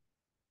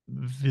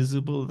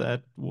visible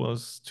that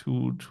was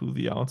to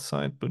the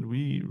outside, but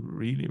we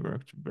really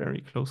worked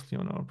very closely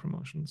on our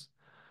promotions,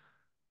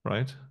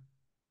 right?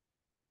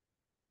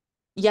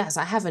 Yes,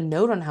 I have a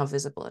note on how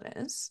visible it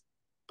is.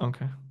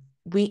 Okay.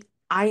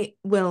 I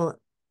will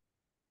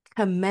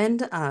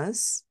commend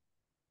us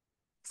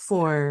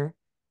for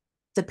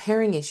the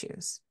pairing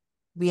issues.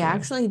 We Yeah.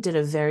 actually did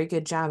a very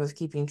good job of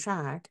keeping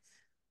track.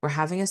 We're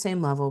having a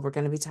same level. We're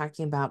going to be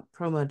talking about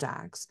promo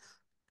docs,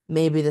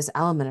 maybe this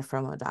element of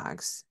promo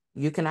docs.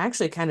 You can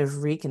actually kind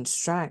of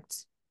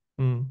reconstruct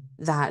Mm,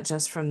 that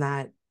just from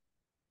that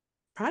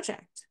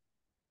project.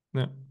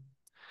 yeah.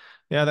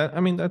 Yeah, that I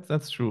mean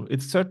that's true.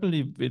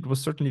 It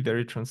was certainly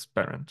very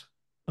transparent.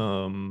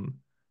 Um,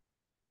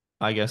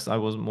 I guess I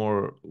was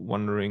more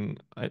wondering,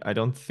 I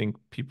don't think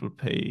people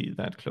pay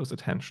that close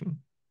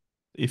attention.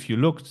 If you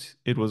looked,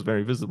 it was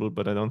very visible,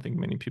 but I don't think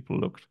many people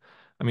looked.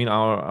 I mean,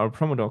 our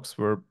promo docs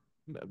were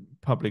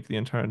public the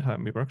entire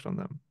time we worked on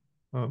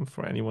them,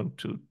 for anyone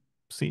to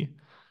see.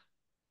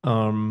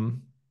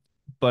 Um,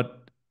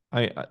 but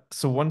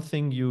so one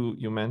thing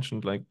you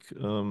mentioned, like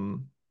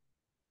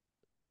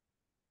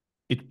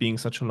it being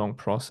such a long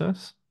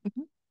process,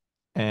 Mhm.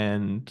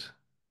 and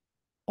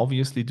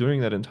obviously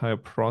during that entire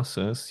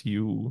process,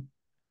 you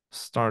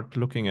start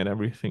looking at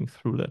everything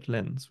through that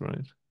lens,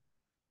 right?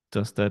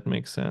 Does that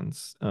make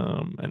sense?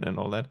 And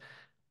all that.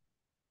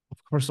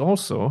 Of course,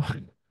 also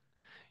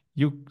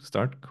you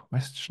start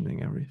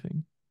questioning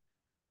everything.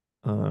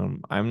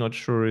 I'm not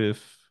sure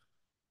if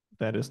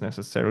that is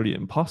necessarily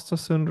imposter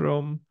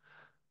syndrome,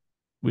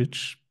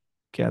 which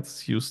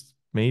gets used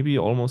maybe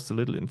almost a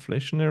little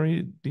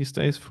inflationary these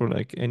days for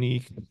like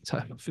any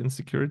type of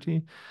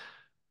insecurity.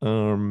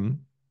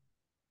 Um,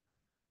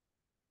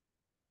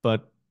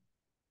 but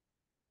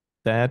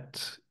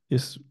that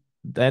is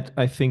that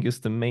I think is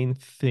the main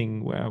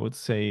thing where I would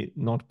say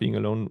not being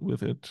alone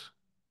with it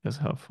is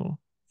helpful.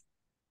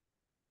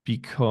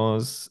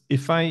 Because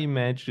if I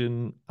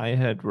imagine I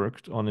had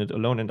worked on it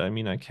alone, and I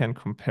mean I can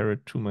compare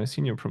it to my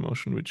senior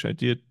promotion, which I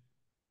did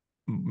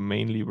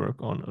mainly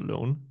work on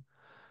alone.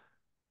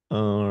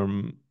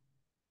 Um,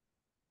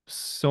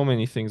 so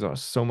many things are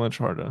so much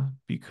harder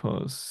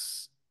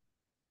because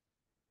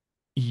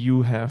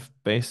you have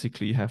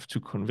basically have to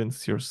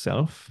convince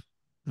yourself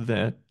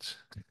that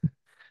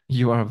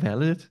you are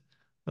valid,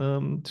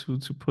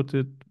 to put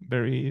it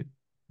very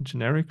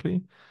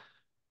generically.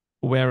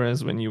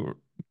 Whereas when you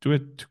do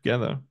it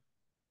together,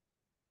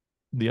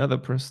 the other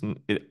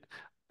person,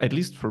 at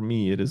least for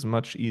me, it is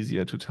much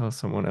easier to tell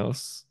someone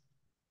else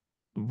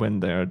when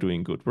they are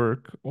doing good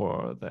work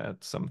or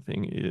that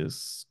something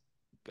is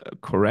a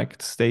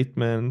correct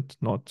statement,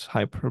 not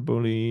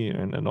hyperbole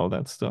and all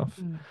that stuff.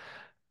 Mm.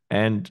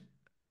 And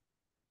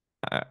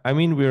I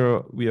mean,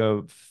 we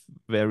are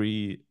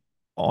very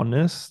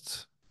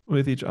honest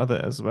with each other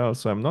as well.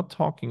 So I'm not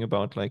talking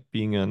about like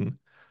being an,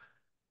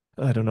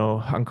 I don't know,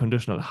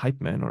 unconditional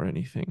hype man or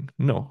anything.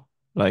 No.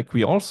 Like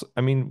we also,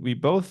 I mean, we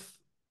both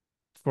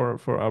for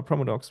our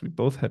promo docs, we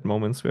both had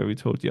moments where we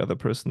told the other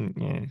person,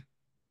 yeah,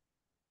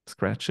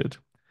 scratch it.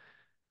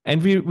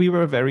 And we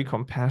were very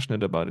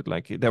compassionate about it.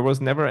 Like there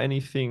was never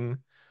anything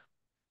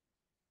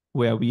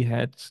where we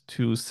had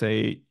to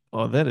say,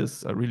 oh, that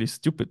is a really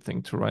stupid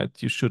thing to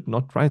write. You should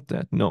not write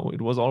that. No,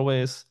 it was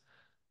always,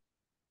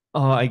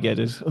 oh, I get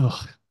it.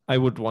 Ugh, I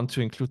would want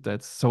to include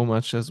that so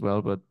much as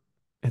well, but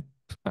it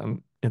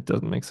it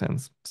doesn't make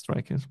sense.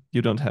 Strike it.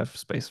 You don't have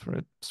space for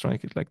it.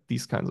 Strike it. Like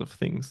these kinds of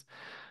things.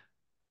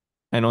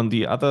 And on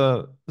the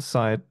other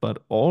side,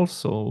 but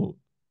also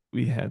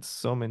we had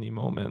so many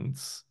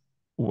moments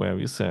where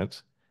we said,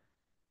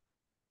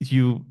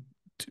 you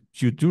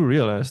you do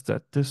realize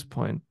that this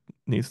point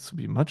needs to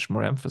be much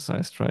more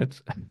emphasized,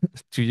 right?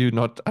 Do you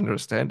not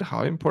understand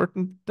how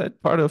important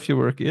that part of your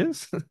work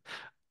is?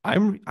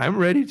 I'm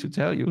ready to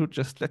tell you.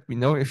 Just let me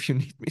know if you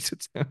need me to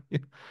tell you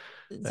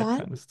that That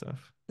kind of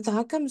stuff.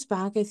 that comes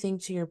back, I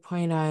think, to your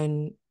point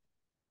on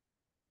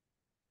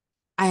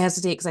I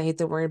hesitate because I hate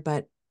the word,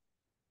 but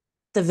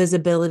the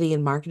visibility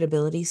and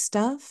marketability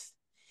stuff.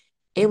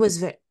 It Yeah.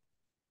 was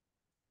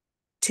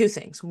two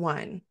things.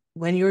 One,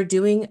 when you're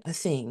doing a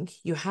thing,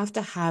 you have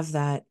to have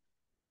that,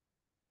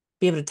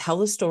 be able to tell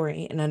the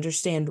story and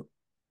understand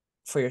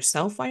for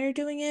yourself why you're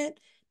doing it,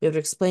 be able to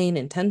explain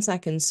in 10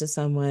 seconds to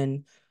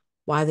someone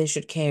why they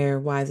should care,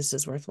 why this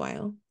is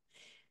worthwhile.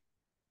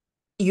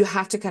 You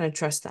have to kind of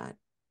trust that.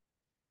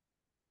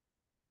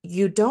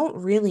 You don't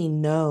really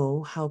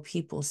know how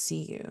people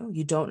see you.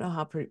 You don't know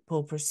how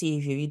people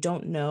perceive you. You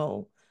don't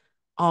know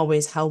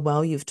always how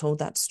well you've told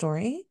that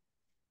story.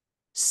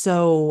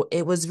 So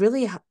it was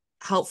really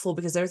helpful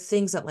because there are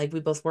things that like we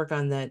both work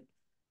on that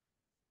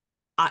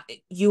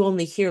you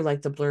only hear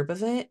like the blurb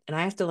of it, and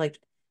I have to like,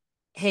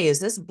 hey, is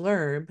this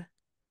blurb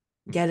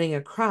getting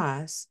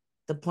across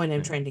the point I'm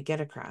Yeah. trying to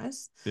get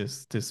across?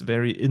 This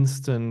very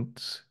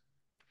instant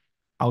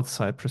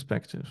outside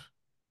perspective.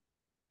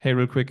 Hey,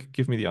 real quick,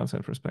 give me the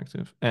outside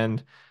perspective.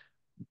 And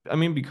I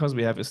mean, because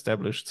we have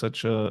established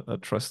such a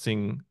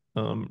trusting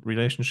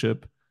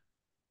relationship,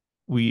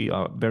 we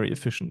are very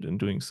efficient in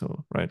doing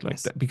so, right? Like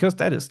Yes, that, because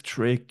that is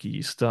tricky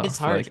it's stuff.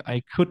 hard. Like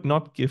I could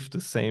not give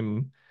the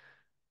same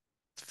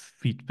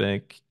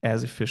feedback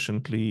as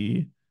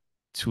efficiently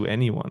to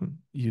anyone.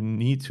 You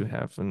need to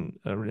have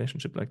a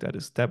relationship like that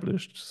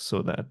established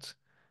so that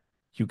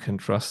you can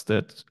trust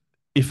that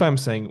if I'm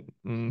saying,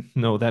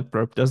 no, that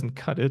burp doesn't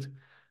cut it,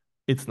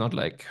 it's not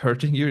like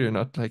hurting you. You're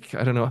not like,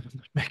 I don't know,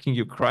 making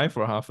you cry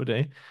for half a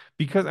day.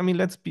 Because I mean,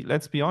 let's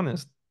be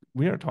honest,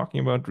 we are talking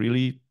about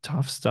really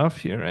tough stuff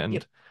here.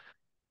 Yep.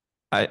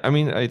 And I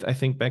mean, I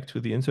think back to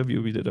the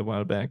interview we did a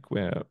while back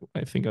where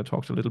I think I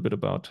talked a little bit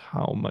about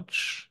how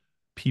much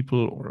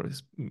people, or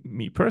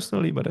me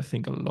personally, but I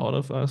think a lot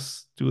of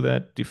us do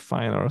that,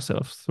 define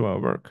ourselves through our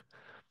work.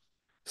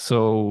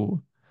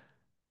 So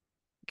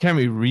can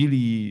be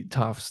really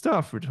tough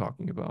stuff we're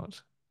talking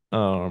about.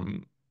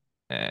 Um,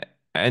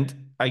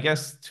 and I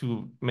guess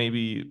to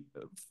maybe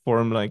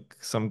form like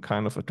some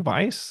kind of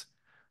advice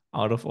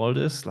out of all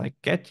this, like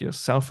get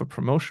yourself a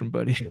promotion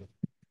buddy,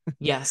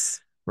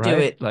 Yes. Do right?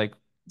 it. Like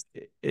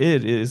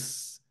it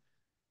is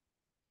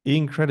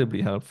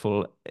incredibly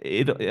helpful.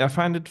 I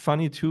find it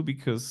funny too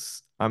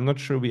because I'm not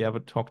sure we ever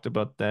talked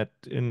about that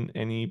in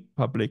any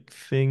public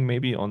thing,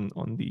 maybe on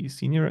the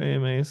senior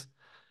AMAs.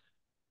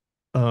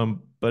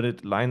 But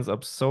it lines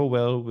up so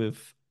well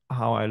with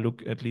how I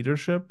look at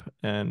leadership,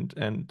 and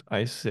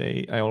I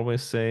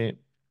always say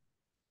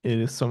it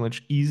is so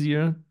much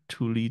easier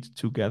to lead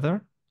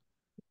together,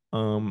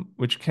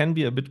 which can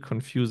be a bit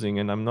confusing.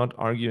 And I'm not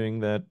arguing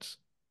that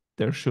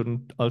there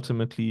shouldn't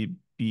ultimately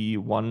be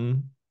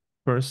one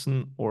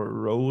person or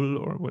role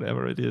or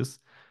whatever it is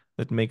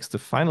that makes the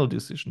final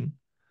decision.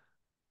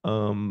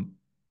 Um,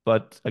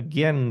 but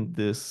again,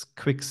 this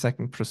quick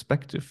second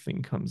perspective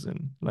thing comes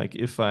in. Like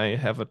if I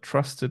have a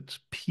trusted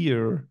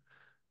peer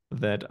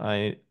that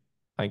I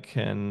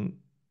can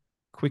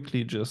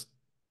quickly just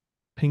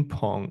ping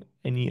pong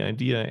any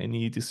idea,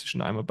 any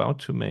decision I'm about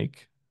to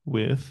make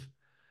with,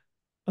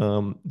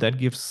 that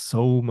gives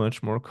so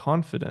much more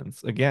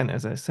confidence. Again,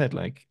 as I said,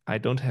 like I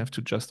don't have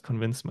to just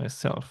convince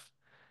myself.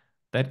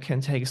 That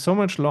can take so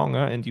much longer,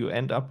 and you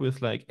end up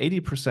with like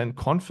 80%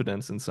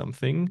 confidence in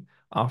something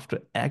after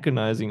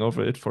agonizing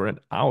over it for an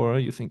hour.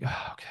 You think,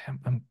 "Ah,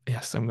 okay,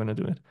 yes, I'm gonna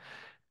do it."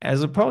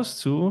 As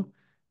opposed to,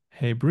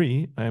 hey,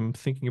 Brie, I'm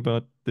thinking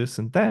about this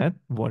and that.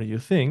 What do you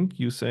think?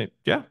 You say,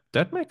 yeah,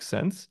 that makes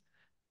sense.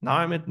 Now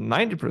I'm at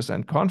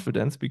 90%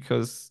 confidence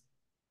because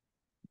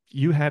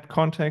you had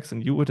context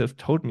and you would have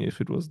told me if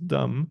it was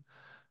dumb.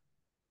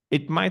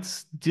 It might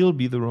still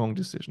be the wrong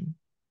decision,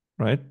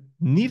 right?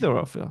 Neither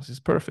of us is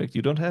perfect.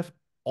 You don't have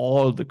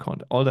all the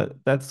content, all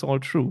that. That's all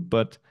true,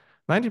 but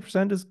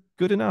 90% is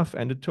good enough.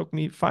 And it took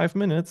me 5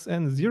 minutes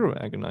and zero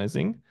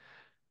agonizing.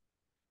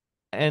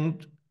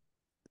 And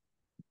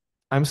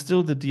I'm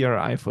still the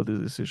DRI for the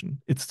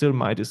decision. It's still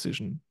my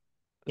decision.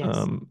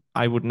 Yes.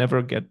 I would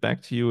never get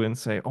back to you and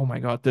say, "Oh my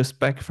God, this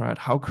backfired.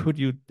 How could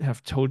you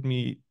have told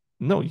me?"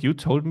 No, you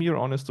told me your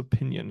honest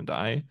opinion, and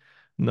I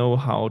know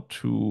how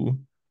to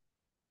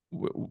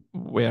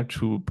where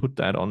to put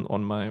that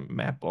on my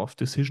map of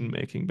decision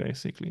making,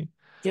 basically.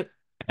 Yep.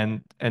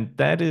 And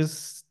that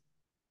is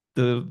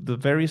the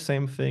very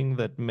same thing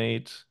that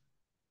made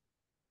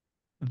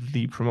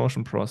the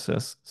promotion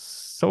process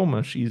so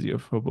much easier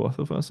for both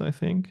of us, I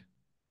think,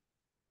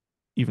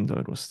 even though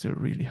it was still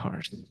really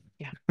hard.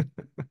 Yeah.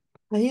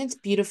 I think it's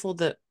beautiful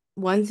that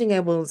one thing I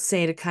will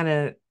say to kind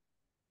of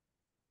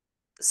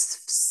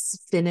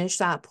finish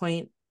that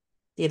point,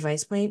 the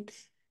advice point,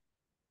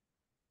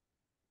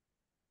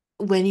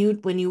 when you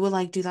would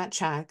like do that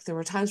check, there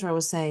were times where I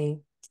was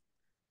saying,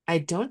 I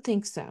don't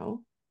think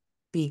so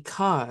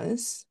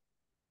because,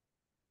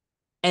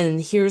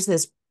 and here's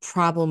this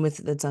problem with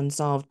it that's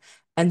unsolved.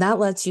 And that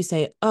lets you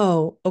say,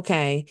 oh,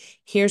 okay,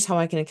 here's how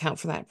I can account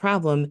for that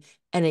problem.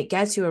 And it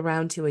gets you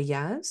around to a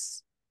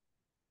yes.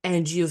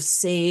 And you've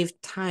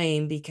saved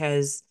time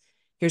because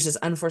here's this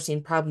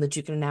unforeseen problem that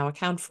you can now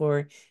account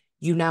for.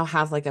 You now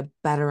have like a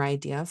better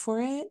idea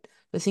for it.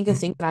 I think a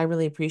thing Mm. that I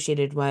really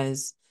appreciated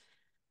was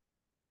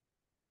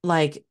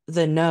like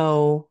the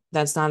no,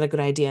 that's not a good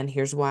idea, and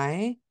here's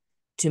why,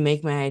 to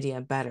make my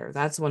idea better.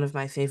 That's one of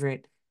my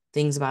favorite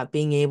things about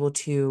being able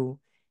to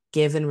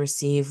give and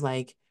receive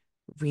like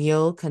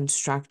real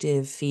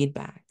constructive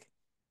feedback.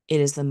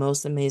 It is the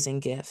most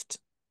amazing gift.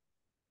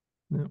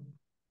 Yeah.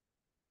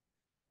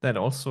 That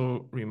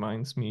also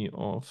reminds me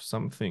of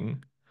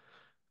something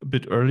a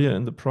bit earlier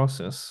in the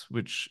process,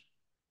 which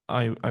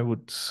I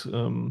would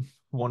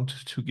want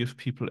to give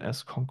people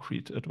as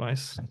concrete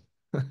advice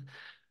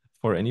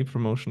for any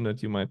promotion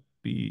that you might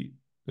be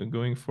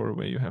going for,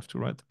 where you have to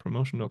write the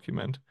promotion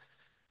document.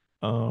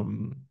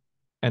 Um,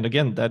 and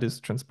again, that is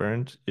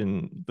transparent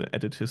in the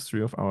edit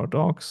history of our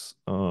docs,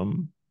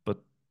 but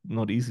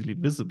not easily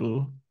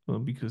visible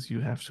because you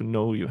have to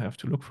know, you have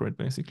to look for it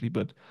basically.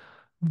 But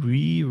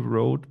we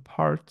wrote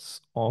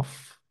parts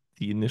of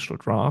the initial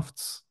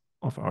drafts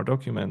of our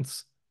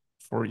documents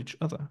for each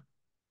other,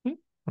 Hmm.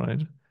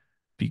 right?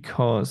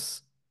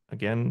 Because,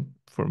 again,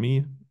 for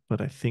me, but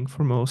I think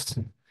for most,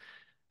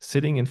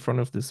 sitting in front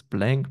of this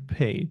blank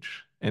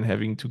page and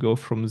having to go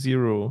from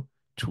zero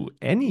to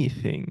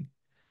anything,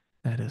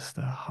 that is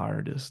the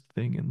hardest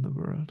thing in the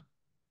world.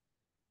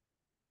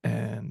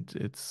 And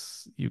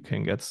you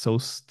can get so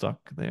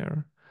stuck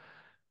there.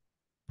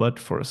 But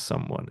for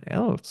someone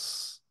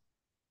else,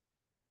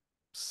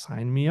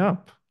 sign me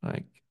up.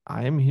 Like,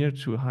 I'm here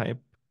to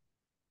hype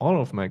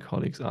all of my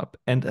colleagues up.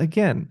 And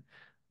again,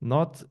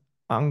 not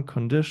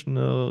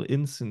unconditional,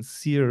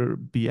 insincere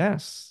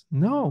BS.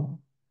 No,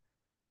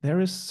 there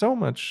is so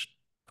much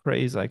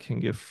praise I can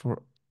give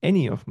for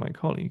any of my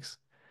colleagues.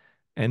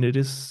 And it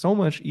is so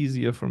much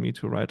easier for me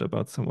to write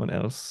about someone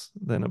else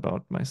than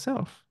about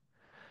myself.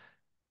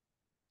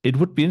 It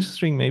would be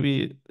interesting,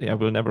 maybe, yeah,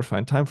 we'll never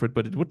find time for it,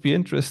 but it would be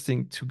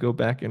interesting to go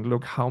back and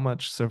look how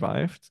much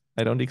survived.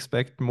 I don't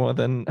expect more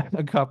than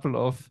a couple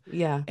of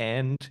Yeah.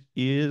 and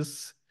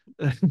is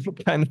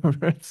kind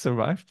of words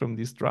survived from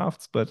these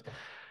drafts, but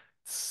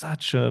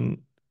such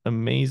an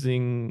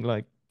amazing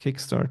like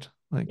kickstart.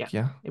 Yeah. Like,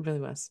 yeah, It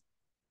really was.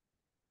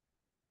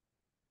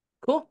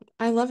 Cool.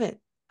 I love it.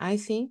 I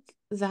think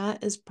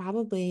that is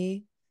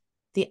probably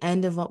the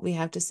end of what we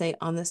have to say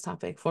on this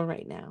topic for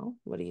right now.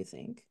 What do you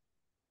think?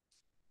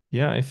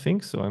 yeah, I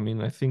think so. I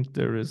mean, I think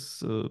there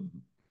is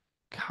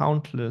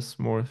countless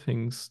more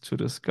things to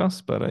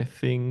discuss, but I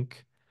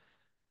think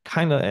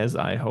kind of as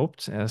I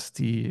hoped, as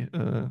the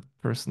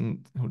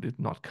person who did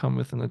not come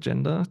with an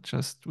agenda,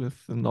 just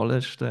with the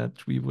knowledge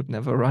that we would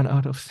never run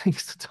out of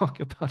things to talk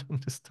about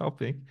on this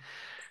topic,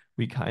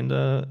 we kind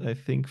of, I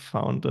think,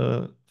 found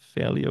a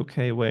fairly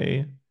okay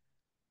way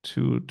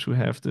to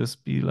have this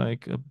be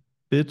like a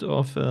bit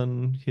of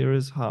an here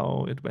is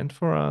how it went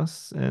for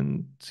us,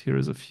 and here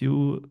is a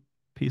few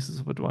pieces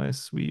of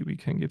advice we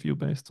can give you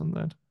based on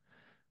that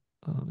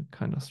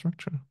kind of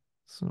structure.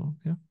 So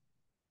yeah.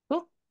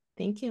 Cool.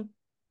 Thank you.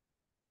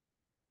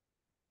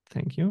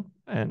 Thank you.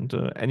 And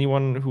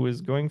anyone who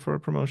is going for a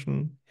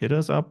promotion, hit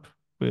us up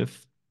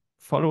with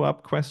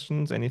follow-up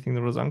questions, anything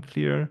that was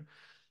unclear.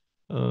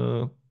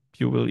 Uh,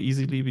 you will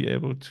easily be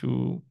able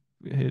to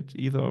hit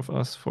either of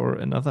us for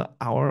another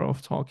hour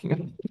of talking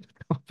about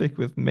the topic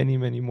with many,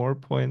 many more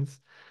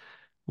points.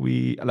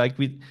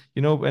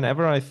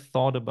 Whenever I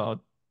thought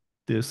about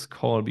this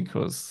call,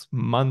 because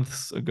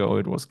months ago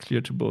it was clear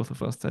to both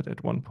of us that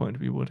at one point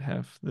we would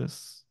have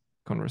this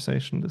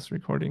conversation, this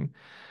recording.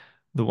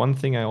 The one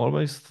thing I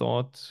always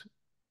thought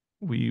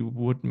we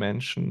would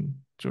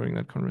mention during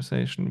that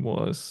conversation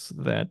was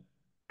that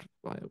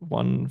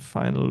one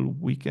final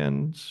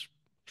weekend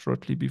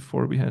shortly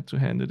before we had to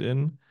hand it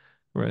in,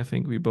 where I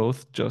think we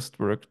both just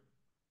worked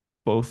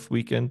both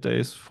weekend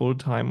days full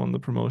time on the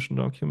promotion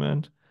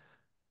document.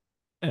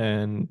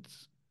 And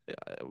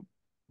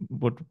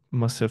what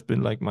must have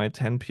been like my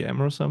 10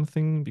 p.m. or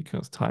something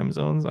because time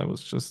zones, I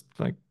was just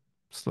like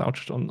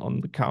slouched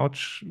on the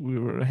couch. We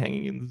were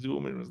hanging in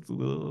Zoom.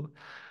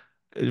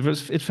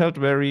 It felt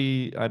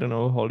very, I don't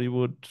know,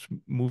 Hollywood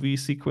movie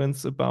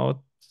sequence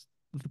about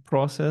the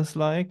process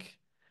like.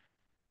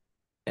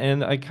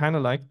 And I kind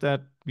of liked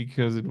that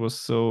because it was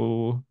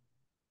so,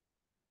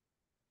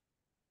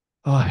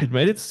 oh, it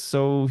made it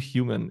so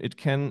human.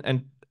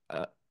 And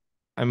uh,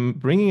 I'm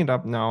bringing it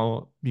up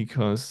now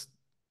because,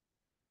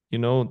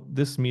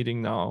 this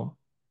meeting now,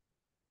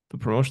 the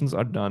promotions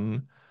are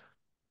done.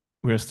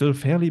 We're still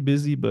fairly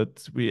busy,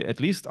 but we at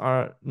least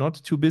are not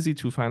too busy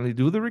to finally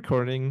do the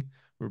recording.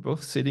 We're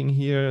both sitting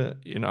here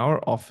in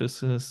our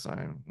offices.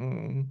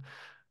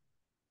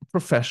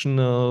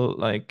 Professional.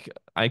 Like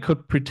I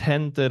could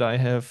pretend that I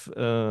have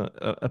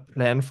a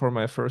plan for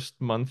my first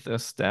month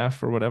as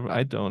staff or whatever.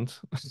 I don't.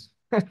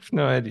 I have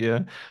no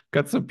idea.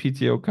 Got some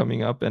PTO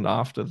coming up, and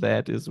after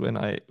that is when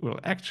I will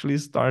actually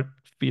start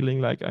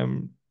feeling like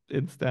I'm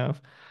in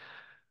staff.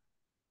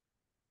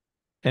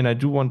 And I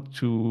do want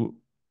to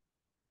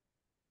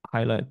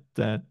highlight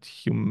that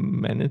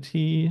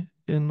humanity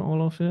in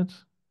all of it.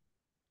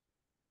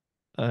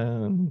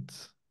 And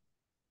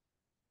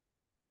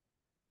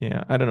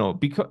yeah, I don't know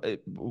because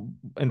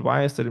and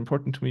why is that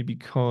important to me?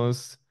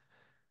 Because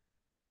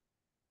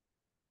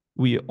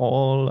we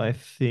all, I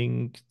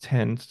think,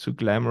 tend to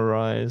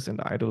glamorize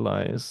and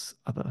idolize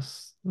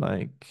others.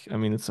 Like, I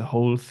mean, it's a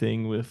whole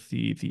thing with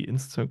the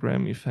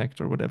Instagram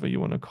effect or whatever you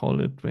want to call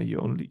it, where you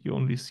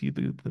only see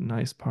the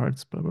nice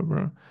parts, blah blah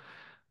blah.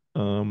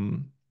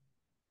 Um,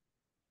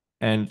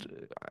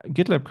 and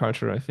GitLab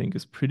culture, I think,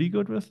 is pretty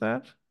good with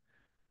that,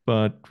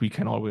 but we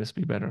can always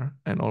be better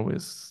and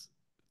always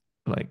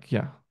like,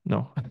 yeah,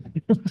 no.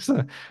 It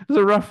was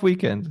a rough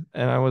weekend,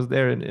 and I was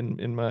there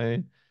in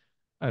my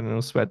I don't know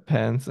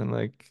sweatpants and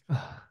like.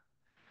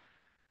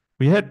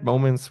 We had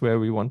moments where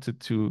we wanted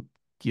to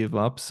give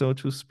up, so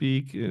to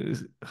speak.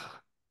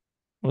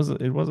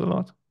 it was a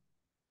lot.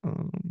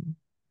 Um,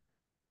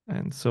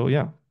 and so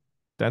yeah,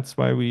 that's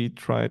why we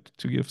tried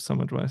to give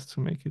some advice to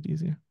make it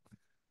easier.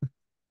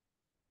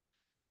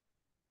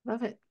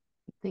 Love it.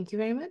 Thank you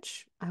very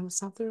much. I will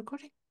stop the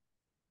recording.